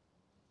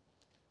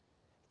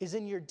 Is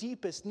in your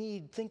deepest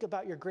need, think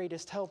about your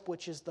greatest help,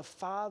 which is the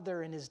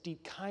Father and his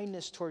deep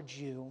kindness towards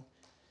you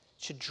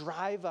should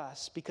drive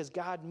us because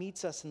God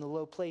meets us in the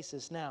low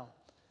places. Now,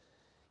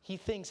 he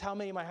thinks, how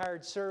many of my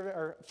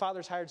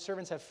father's hired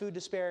servants have food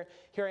to spare?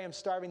 Here I am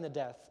starving to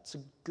death. It's a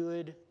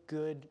good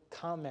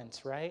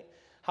comment, right?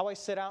 How I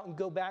set out and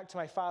go back to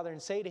my father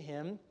and say to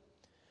him,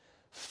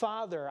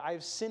 Father, I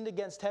have sinned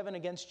against heaven,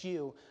 against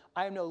you.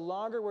 I am no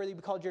longer worthy to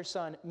be called your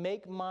son.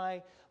 Make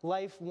me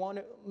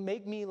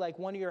like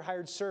one of your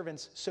hired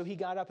servants. So he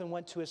got up and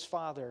went to his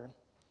father.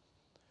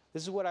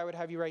 This is what I would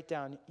have you write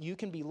down. You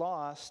can be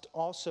lost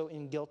also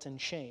in guilt and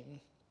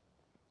shame.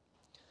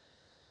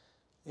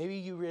 Maybe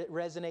you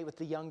resonate with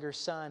the younger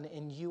son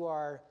and you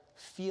are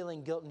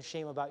feeling guilt and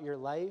shame about your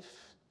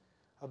life,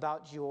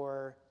 about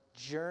your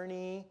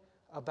journey,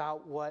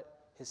 about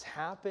what has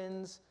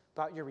happened,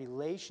 about your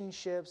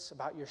relationships,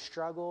 about your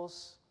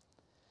struggles.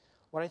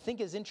 What I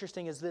think is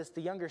interesting is this: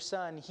 the younger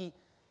son,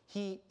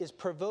 he is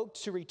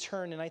provoked to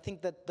return, and I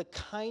think that the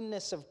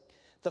kindness of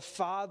the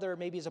father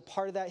maybe is a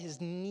part of that.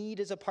 His need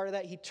is a part of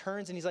that. He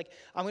turns and he's like,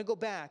 I'm going to go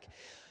back.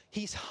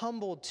 He's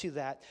humbled to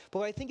that. But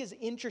what I think is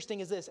interesting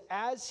is this: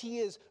 as he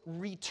is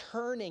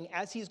returning,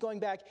 as he's going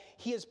back,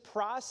 he is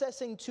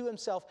processing to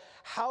himself,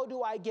 how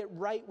do I get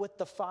right with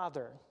the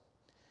Father?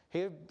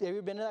 Have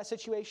you been in that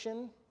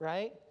situation,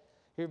 right?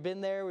 You've been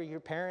there where your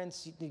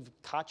parents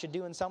caught you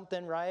doing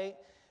something, right?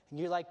 And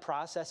you're like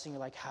processing, you're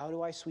like, how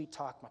do I sweet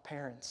talk my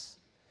parents?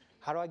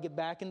 How do I get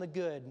back in the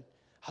good?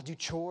 I'll do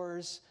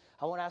chores.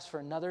 I won't ask for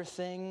another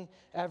thing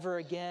ever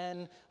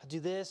again. I'll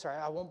do this, or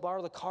I won't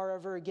borrow the car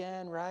ever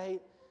again,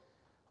 right?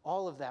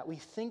 All of that. We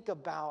think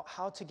about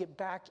how to get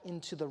back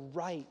into the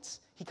right.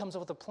 He comes up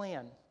with a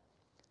plan.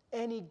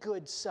 Any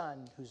good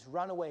son who's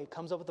run away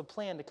comes up with a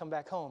plan to come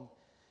back home.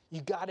 You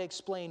got to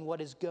explain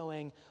what is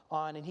going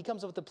on. And he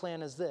comes up with the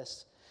plan as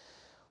this: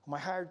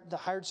 the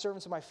hired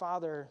servants of my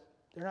father,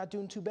 they're not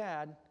doing too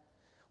bad.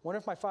 Wonder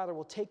if my father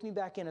will take me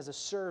back in as a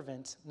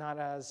servant, not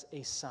as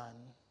a son.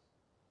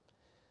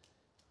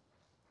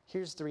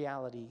 Here's the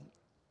reality.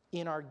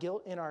 In our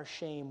guilt, in our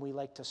shame, we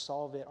like to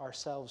solve it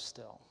ourselves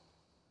still.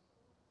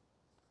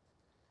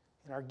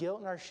 In our guilt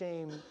and our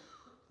shame, in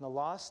the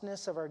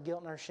lostness of our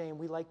guilt and our shame,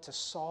 we like to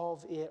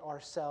solve it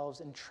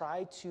ourselves and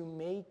try to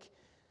make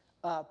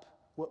up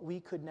what we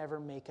could never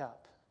make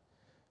up.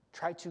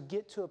 Try to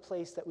get to a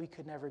place that we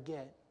could never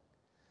get.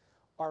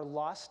 Our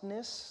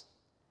lostness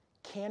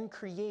can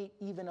create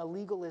even a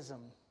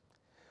legalism.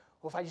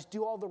 Well, if I just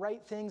do all the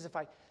right things, if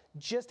I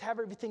just have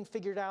everything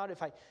figured out,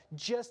 if I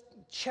just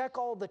check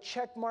all the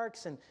check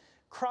marks and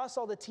cross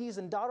all the T's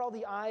and dot all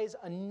the I's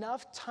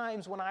enough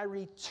times, when I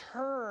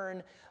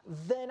return,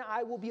 then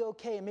I will be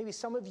okay. And maybe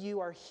some of you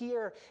are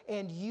here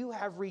and you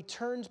have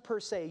returned per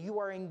se. You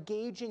are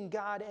engaging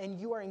God, and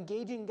you are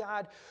engaging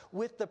God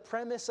with the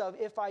premise of,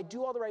 if I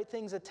do all the right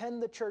things,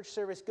 attend the church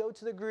service, go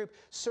to the group,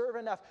 serve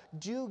enough,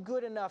 do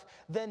good enough,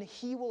 then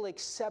he will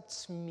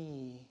accept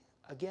me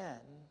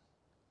again,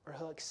 or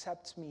he'll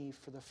accept me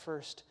for the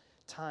first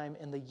time.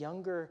 And the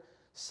younger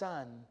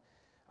son,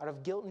 out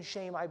of guilt and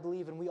shame, I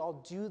believe, and we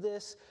all do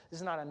this.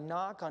 This is not a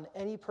knock on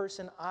any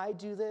person. I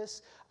do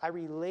this. I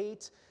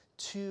relate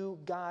to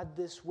God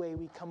this way.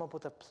 We come up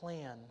with a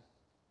plan.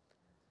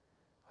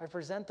 If I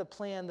present the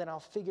plan, then I'll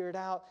figure it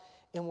out.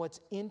 And what's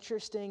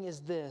interesting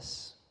is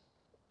this,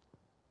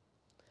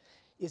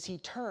 is he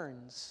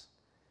turns,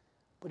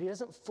 but he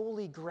doesn't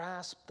fully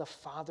grasp the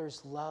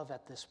Father's love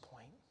at this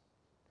point.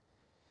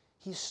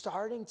 He's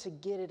starting to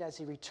get it as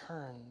he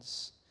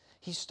returns.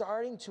 He's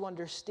starting to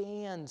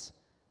understand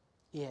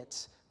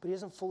it, but he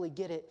doesn't fully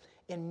get it.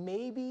 And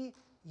maybe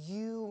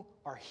you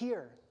are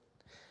here.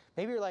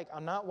 Maybe you're like,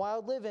 I'm not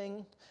wild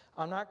living.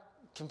 I'm not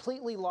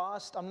completely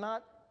lost. I'm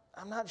not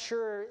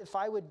sure if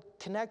I would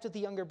connect with the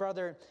younger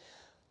brother.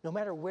 No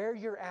matter where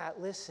you're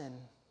at, listen.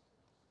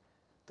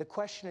 The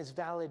question is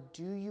valid.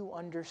 Do you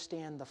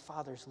understand the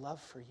Father's love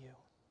for you?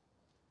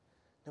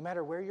 No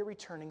matter where you're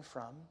returning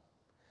from,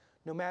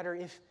 no matter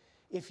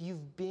if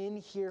you've been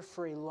here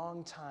for a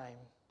long time,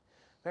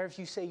 no matter if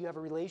you say you have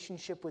a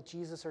relationship with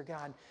Jesus or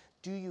God,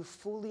 do you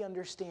fully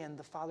understand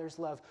the Father's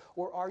love?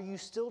 Or are you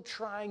still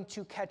trying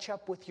to catch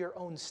up with your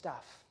own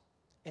stuff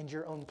and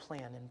your own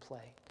plan and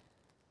play?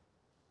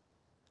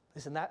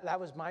 Listen, that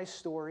was my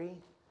story.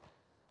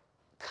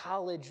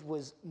 College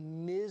was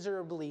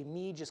miserably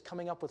me just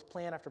coming up with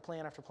plan after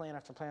plan after plan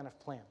after plan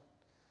after plan.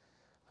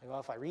 Like, well,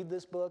 if I read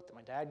this book that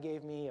my dad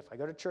gave me, if I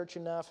go to church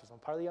enough, if I'm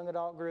part of the young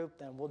adult group,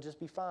 then we'll just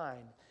be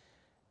fine.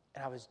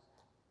 And I was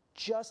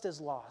just as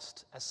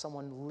lost as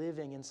someone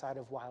living inside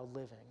of wild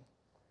living.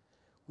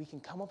 We can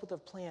come up with a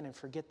plan and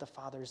forget the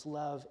Father's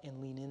love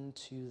and lean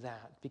into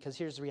that. Because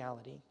here's the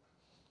reality.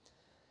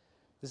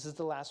 This is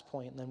the last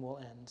point, and then we'll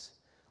end.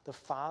 The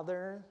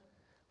Father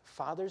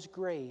Father's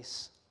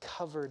grace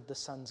covered the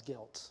son's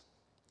guilt.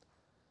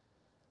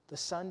 The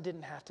son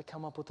didn't have to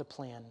come up with a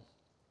plan.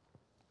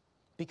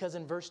 Because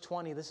in verse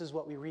 20, this is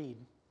what we read.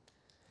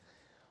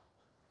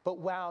 But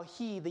while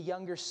he, the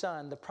younger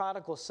son, the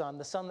prodigal son,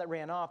 the son that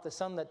ran off, the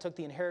son that took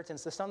the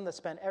inheritance, the son that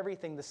spent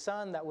everything, the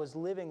son that was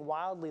living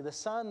wildly, the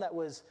son that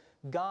was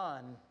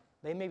gone,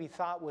 they maybe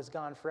thought was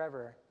gone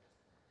forever.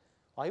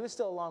 While he was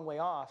still a long way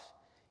off,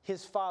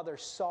 his father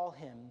saw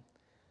him.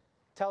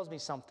 Tells me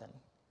something.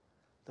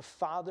 The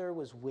father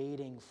was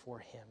waiting for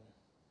him.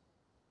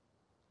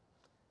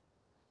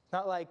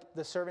 Not like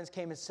the servants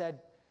came and said,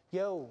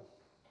 yo,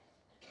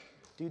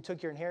 dude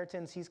took your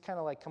inheritance. He's kind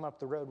of like coming up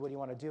the road. What do you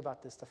want to do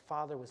about this? The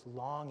father was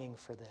longing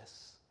for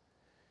this.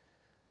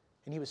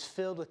 And he was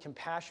filled with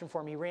compassion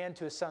for him. He ran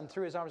to his son,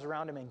 threw his arms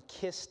around him, and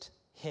kissed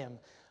him.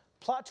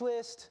 Plot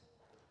twist,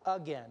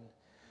 again.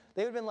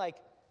 They would have been like,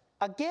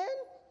 again?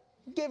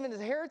 Gave him his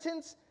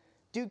inheritance?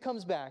 Dude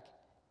comes back,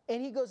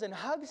 and he goes and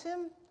hugs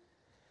him?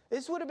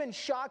 This would have been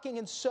shocking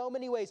in so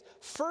many ways.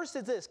 First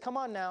is this. Come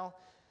on now.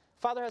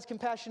 Father has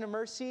compassion and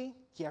mercy.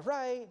 Yeah,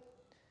 right.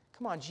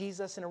 Come on,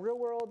 Jesus. In a real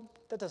world,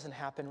 that doesn't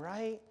happen,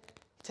 right?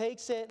 He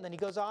takes it, and then he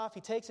goes off.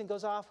 He takes it and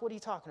goes off. What are you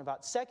talking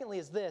about? Secondly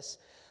is this.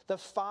 The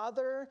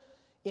father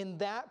in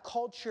that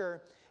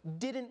culture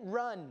didn't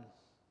run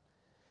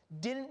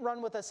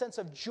with a sense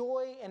of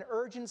joy and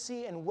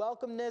urgency and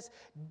welcomeness,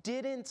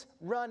 didn't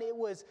run. It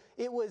was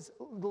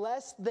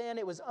less than,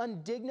 it was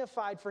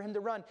undignified for him to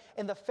run.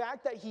 And the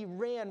fact that he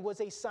ran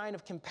was a sign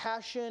of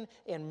compassion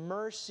and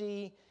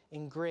mercy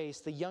and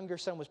grace. The younger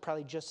son was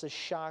probably just as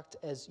shocked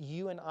as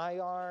you and I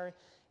are,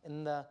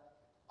 and the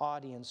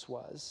audience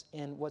was.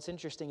 And what's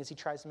interesting is he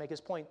tries to make his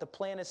point. The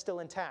plan is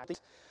still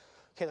intact.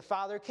 Okay, the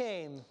father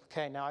came.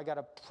 Okay, now I got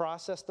to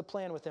process the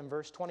plan with him.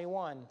 Verse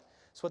 21.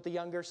 That's what the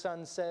younger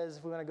son says.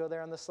 If we want to go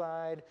there on the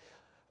slide.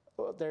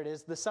 Oh, there it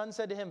is. The son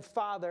said to him,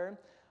 Father,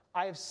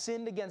 I have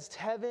sinned against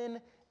heaven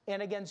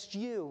and against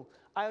you.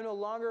 I am no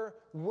longer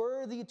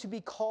worthy to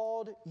be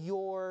called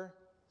your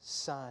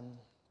son.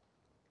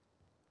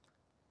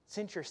 It's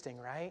interesting,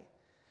 right?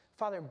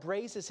 Father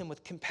embraces him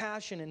with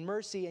compassion and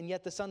mercy, and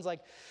yet the son's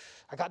like,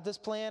 I got this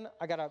plan.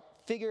 I got to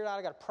figure it out.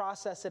 I got to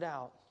process it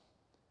out.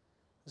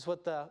 This is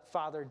what the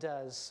father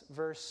does.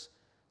 Verse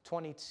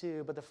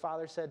 22, but the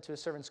father said to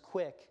his servants,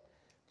 quick,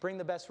 bring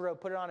the best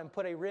robe, put it on him,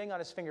 put a ring on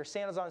his finger,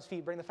 sandals on his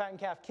feet, bring the fattened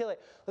calf, kill it.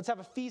 Let's have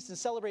a feast and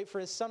celebrate, for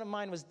his son of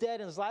mine was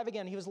dead and is alive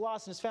again. He was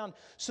lost and is found.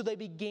 So they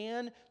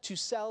began to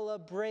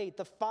celebrate.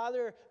 The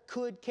father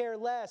could care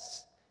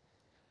less.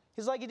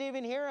 He's like, he didn't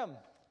even hear him.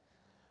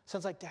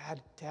 Son's like,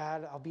 Dad,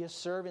 I'll be a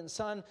servant.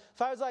 Son,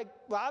 father's like,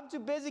 well, I'm too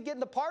busy getting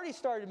the party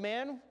started,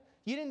 man.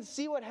 You didn't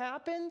see what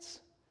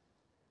happens?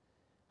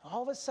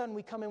 All of a sudden,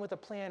 we come in with a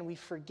plan. We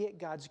forget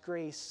God's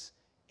grace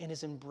and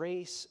his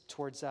embrace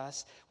towards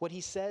us. What he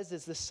says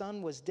is the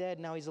son was dead,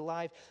 now he's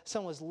alive. The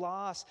son was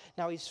lost,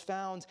 now he's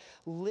found.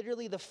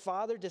 Literally, the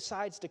father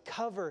decides to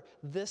cover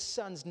this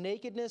son's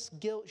nakedness,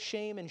 guilt,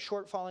 shame, and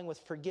shortfalling with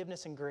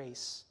forgiveness and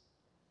grace.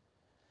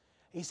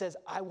 He says,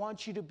 I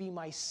want you to be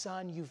my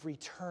son. You've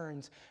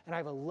returned, and I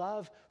have a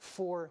love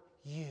for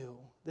you.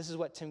 This is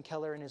what Tim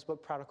Keller in his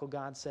book, Prodigal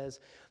God,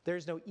 says.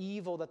 There's no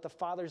evil that the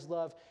Father's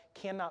love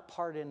cannot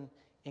pardon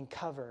and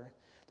cover.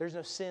 There's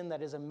no sin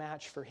that is a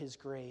match for his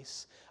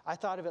grace. I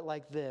thought of it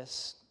like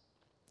this.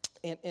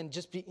 And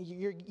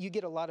you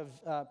get a lot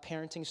of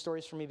parenting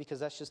stories from me because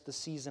that's just the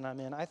season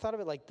I'm in. I thought of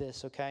it like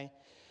this, okay?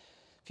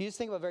 If you just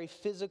think of a very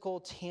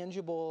physical,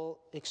 tangible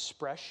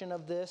expression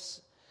of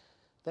this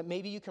that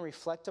maybe you can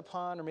reflect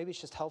upon, or maybe it's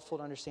just helpful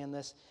to understand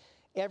this.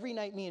 Every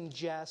night, me and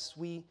Jess,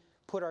 we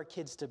put our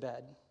kids to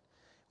bed.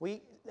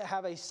 We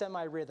have a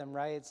semi-rhythm,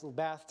 right? It's a little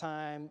bath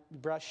time, you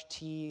brush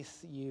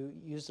teeth, you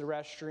use the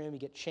restroom, you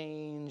get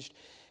changed,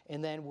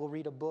 and then we'll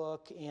read a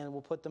book, and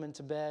we'll put them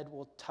into bed,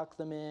 we'll tuck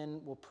them in,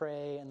 we'll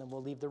pray, and then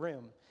we'll leave the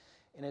room.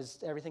 And as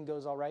everything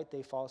goes all right,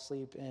 they fall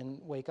asleep and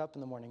wake up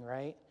in the morning,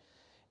 right?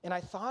 And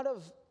I thought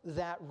of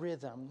that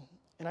rhythm,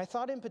 and I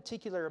thought in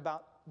particular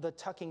about the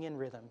tucking in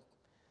rhythm.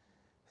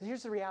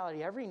 Here's the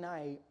reality. Every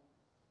night,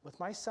 with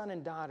my son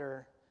and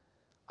daughter,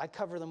 I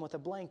cover them with a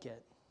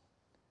blanket,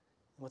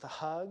 with a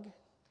hug,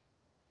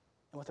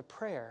 and with a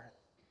prayer.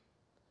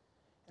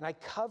 And I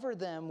cover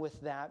them with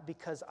that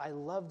because I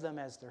love them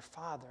as their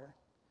father.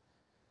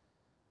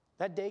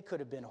 That day could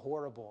have been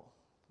horrible.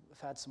 We've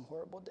had some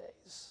horrible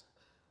days.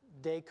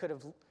 Day could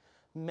have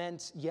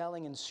meant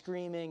yelling and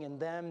screaming, and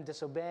them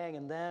disobeying,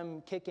 and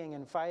them kicking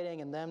and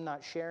fighting, and them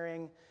not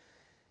sharing.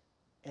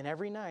 And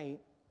every night,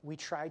 we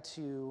try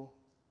to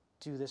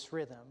do this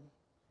rhythm.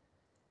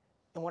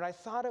 And what I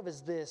thought of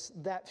is this,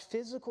 that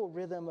physical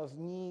rhythm of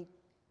me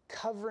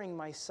covering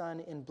my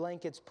son in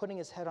blankets, putting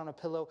his head on a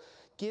pillow,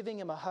 giving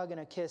him a hug and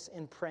a kiss,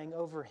 and praying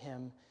over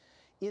him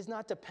is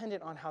not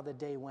dependent on how the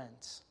day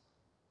went.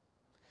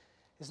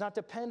 It's not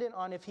dependent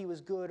on if he was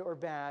good or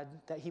bad,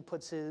 that he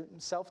puts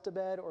himself to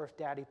bed, or if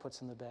daddy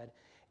puts him to bed.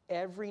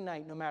 Every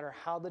night, no matter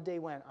how the day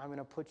went, I'm going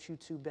to put you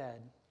to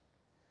bed.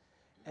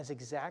 As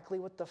exactly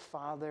what the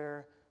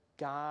Father,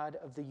 God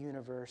of the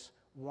universe,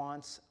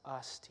 wants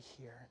us to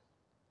hear.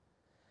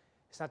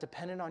 It's not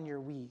dependent on your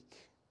week.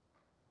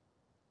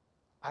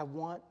 I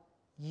want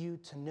you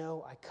to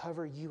know I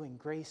cover you in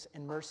grace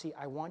and mercy.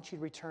 I want you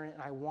to return,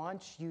 and I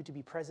want you to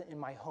be present in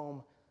my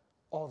home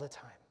all the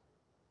time.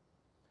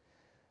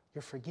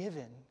 You're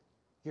forgiven.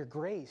 You're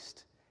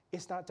graced.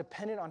 It's not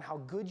dependent on how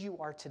good you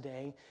are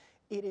today.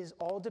 It is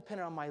all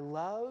dependent on my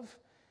love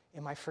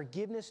and my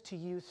forgiveness to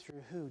you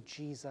through who?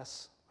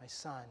 Jesus, my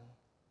son.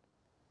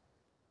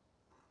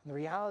 And the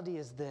reality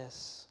is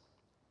this.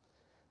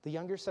 The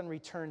younger son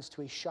returns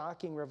to a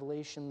shocking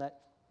revelation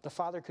that the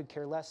father could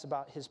care less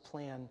about his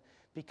plan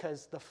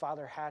because the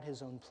father had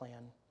his own plan.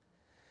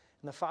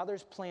 And the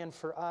father's plan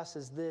for us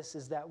is this,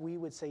 is that we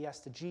would say yes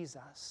to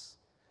Jesus.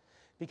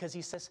 Because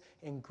he says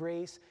in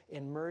grace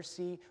and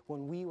mercy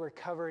when we were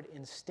covered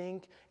in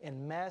stink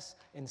and mess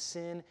and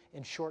sin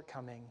and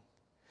shortcoming.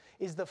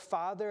 Is the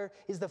father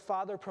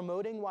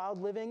promoting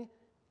wild living?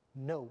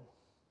 No.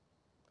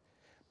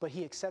 But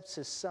he accepts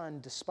his son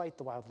despite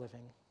the wild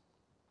living.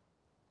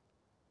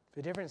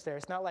 The difference there,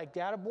 it's not like,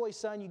 "Dad, a boy,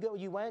 son,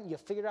 you went, you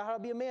figured out how to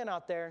be a man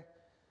out there."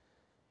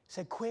 He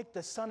said, "Quick,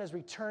 the son has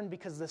returned,"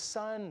 because the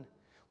son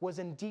was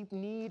in deep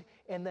need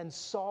and then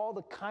saw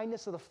the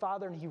kindness of the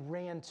father and he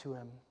ran to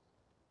him.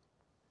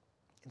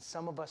 And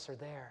some of us are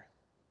there.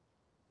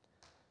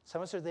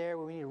 Some of us are there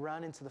where we need to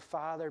run into the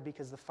Father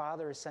because the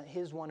Father has sent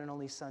his one and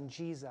only Son,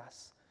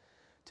 Jesus,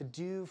 to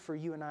do for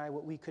you and I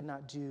what we could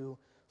not do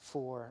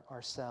for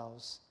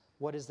ourselves.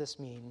 What does this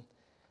mean?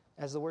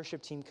 As the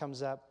worship team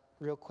comes up,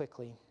 real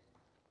quickly,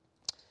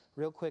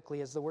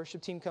 as the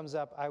worship team comes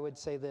up, I would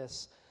say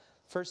this.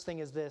 First thing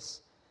is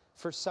this.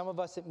 For some of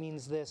us, it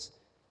means this.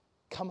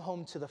 Come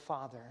home to the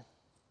Father.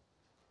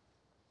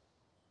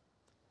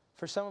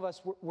 For some of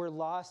us, we're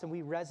lost and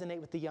we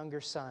resonate with the younger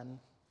son.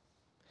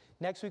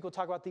 Next week, we'll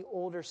talk about the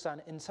older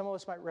son, and some of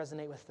us might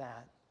resonate with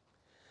that.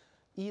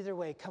 Either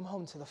way, come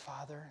home to the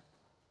Father.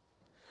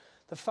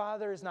 The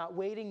Father is not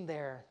waiting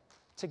there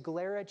to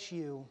glare at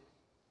you,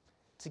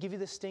 to give you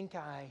the stink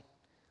eye.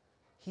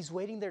 He's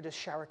waiting there to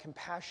shower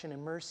compassion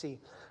and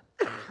mercy,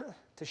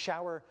 to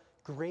shower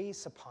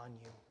grace upon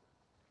you.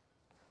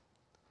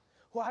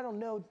 Well, I don't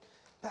know,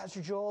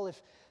 Pastor Joel,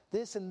 if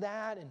this and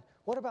that, and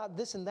what about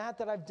this and that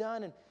I've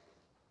done? And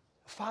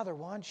Father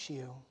wants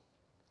you.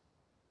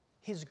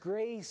 His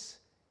grace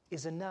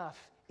is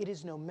enough. It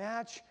is no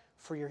match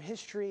for your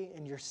history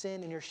and your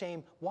sin and your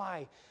shame.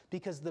 Why?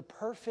 Because the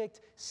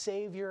perfect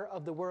Savior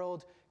of the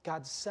world,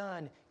 God's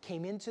Son,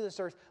 came into this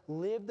earth,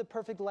 lived the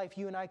perfect life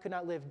you and I could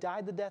not live,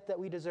 died the death that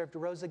we deserved,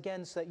 rose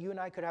again so that you and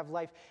I could have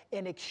life,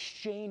 and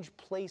exchange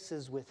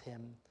places with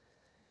him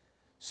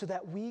so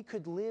that we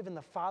could live in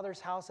the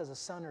Father's house as a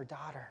son or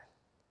daughter.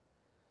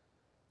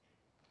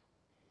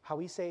 How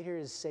we say it here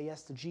is say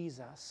yes to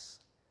Jesus.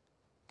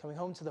 Coming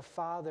home to the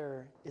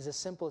Father is as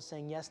simple as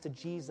saying yes to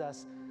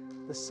Jesus,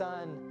 the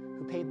Son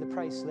who paid the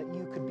price so that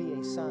you could be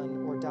a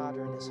son or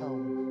daughter in his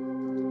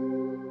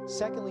home.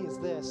 Secondly is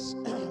this.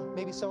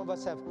 Maybe some of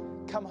us have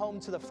come home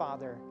to the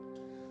Father,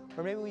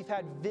 or maybe we've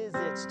had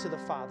visits to the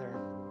Father.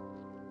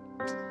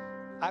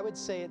 I would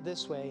say it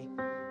this way.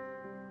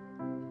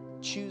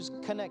 Choose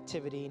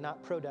connectivity,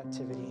 not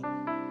productivity.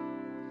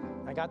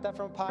 I got that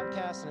from a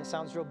podcast, and it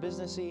sounds real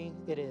businessy.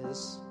 It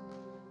is.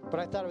 But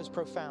I thought it was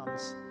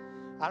profound.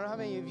 I don't know how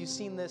many of you have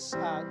seen this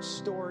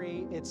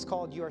story. It's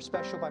called You Are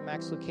Special by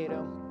Max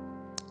Lucado.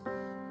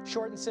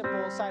 Short and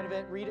simple side of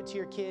it. Read it to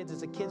your kids.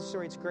 It's a kid's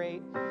story. It's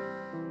great.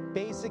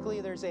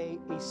 Basically, there's a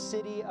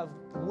city of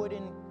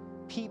wooden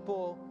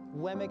people,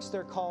 Wemmicks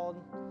they're called.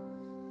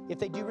 If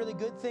they do really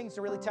good things,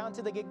 they're really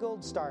talented, they get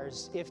gold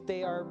stars. If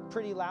they are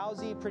pretty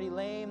lousy, pretty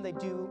lame, they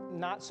do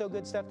not so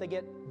good stuff, they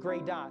get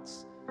gray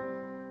dots.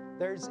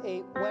 There's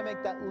a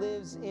Wemmick that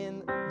lives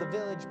in the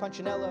village,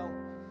 Punchinello.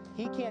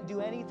 He can't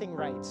do anything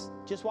right.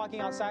 Just walking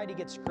outside, he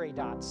gets gray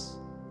dots.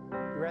 You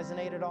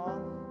resonate at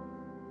all?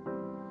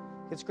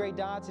 Gets gray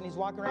dots, and he's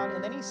walking around,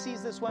 and then he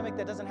sees this Wemmick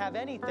that doesn't have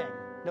anything.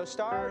 No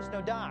stars,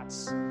 no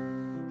dots.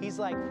 He's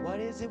like, what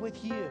is it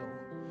with you?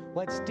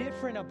 What's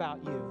different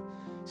about you?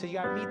 So you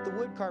got to meet the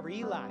woodcarver,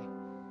 Eli.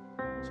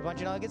 So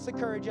Punchinello gets the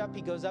courage up.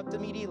 He goes up to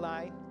meet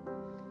Eli.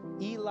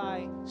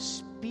 Eli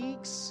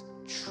speaks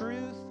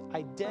truth,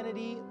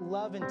 identity,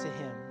 love into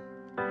him.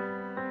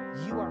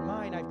 You are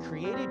mine. I've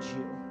created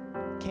you.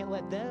 Can't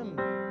let them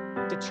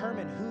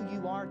determine who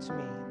you are to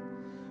me.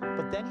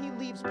 But then he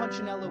leaves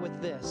Punchinello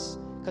with this.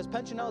 Because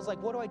Punchinello's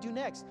like, what do I do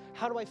next?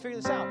 How do I figure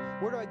this out?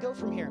 Where do I go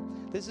from here?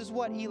 This is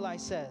what Eli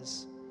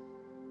says.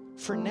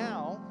 For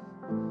now,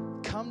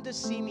 come to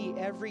see me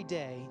every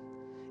day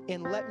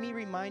and let me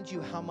remind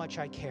you how much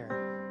I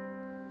care.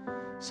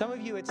 Some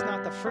of you, it's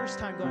not the first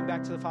time going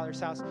back to the Father's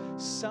house.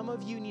 Some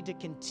of you need to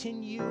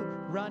continue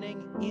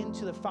running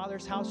into the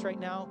Father's house right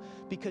now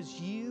because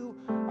you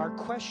are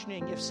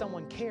questioning if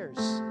someone cares.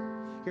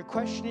 You're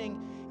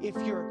questioning if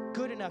you're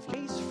good enough.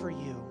 Grace for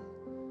you.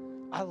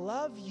 I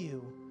love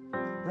you.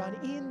 Run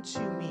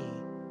into me.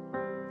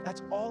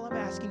 That's all I'm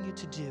asking you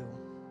to do.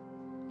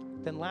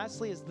 Then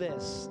lastly is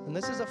this, and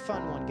this is a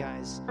fun one,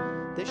 guys.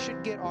 This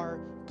should get our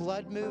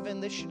blood moving.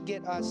 This should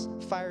get us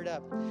fired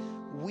up.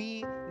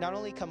 we not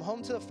only come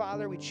home to the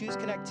Father, we choose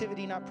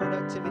connectivity, not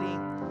productivity,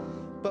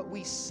 but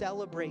we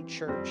celebrate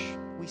church.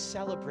 We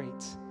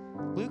celebrate.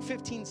 Luke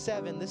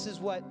 15:7, this is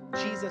what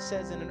Jesus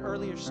says in an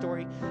earlier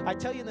story. I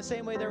tell you, in the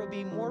same way, there will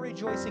be more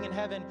rejoicing in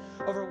heaven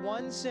over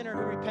one sinner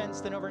who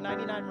repents than over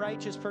 99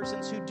 righteous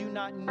persons who do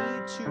not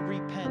need to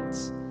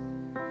repent.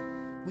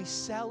 We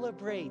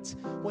celebrate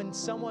when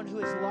someone who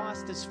is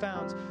lost is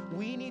found.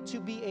 We need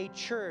to be a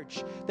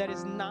church that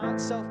is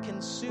not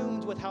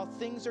self-consumed with how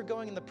things are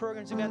going in the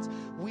programs, events.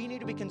 We need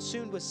to be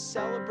consumed with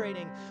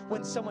celebrating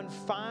when someone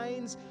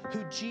finds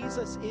who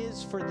Jesus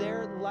is for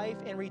their life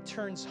and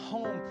returns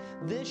home.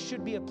 This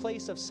should be a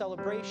place of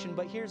celebration,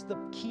 but here's the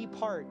key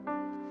part.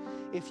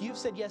 If you've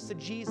said yes to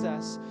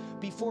Jesus,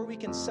 before we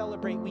can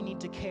celebrate, we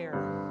need to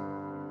care.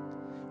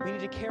 We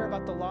need to care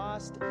about the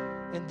lost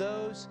and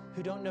those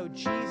who don't know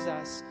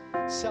Jesus.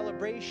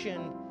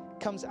 Celebration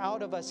comes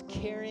out of us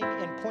caring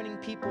and pointing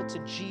people to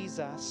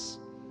Jesus.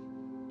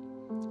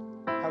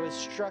 I was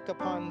struck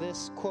upon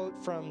this quote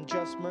from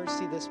Just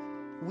Mercy this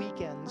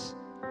weekend.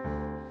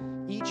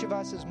 Each of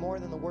us is more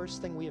than the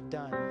worst thing we have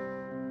done.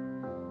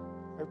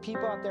 There are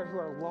people out there who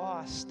are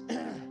lost.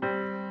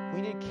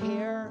 We need to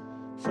care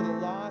for the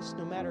lost,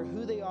 no matter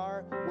who they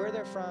are, where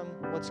they're from,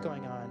 what's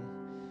going on.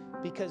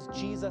 Because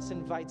Jesus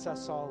invites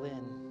us all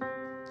in.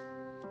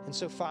 And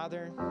so,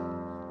 Father,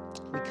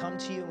 we come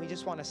to you and we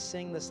just want to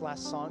sing this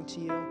last song to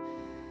you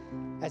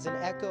as an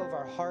echo of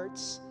our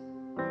hearts,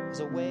 as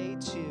a way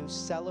to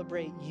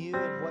celebrate you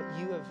and what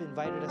you have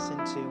invited us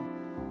into.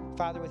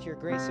 Father, with your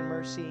grace and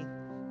mercy,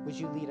 would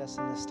you lead us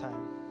in this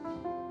time?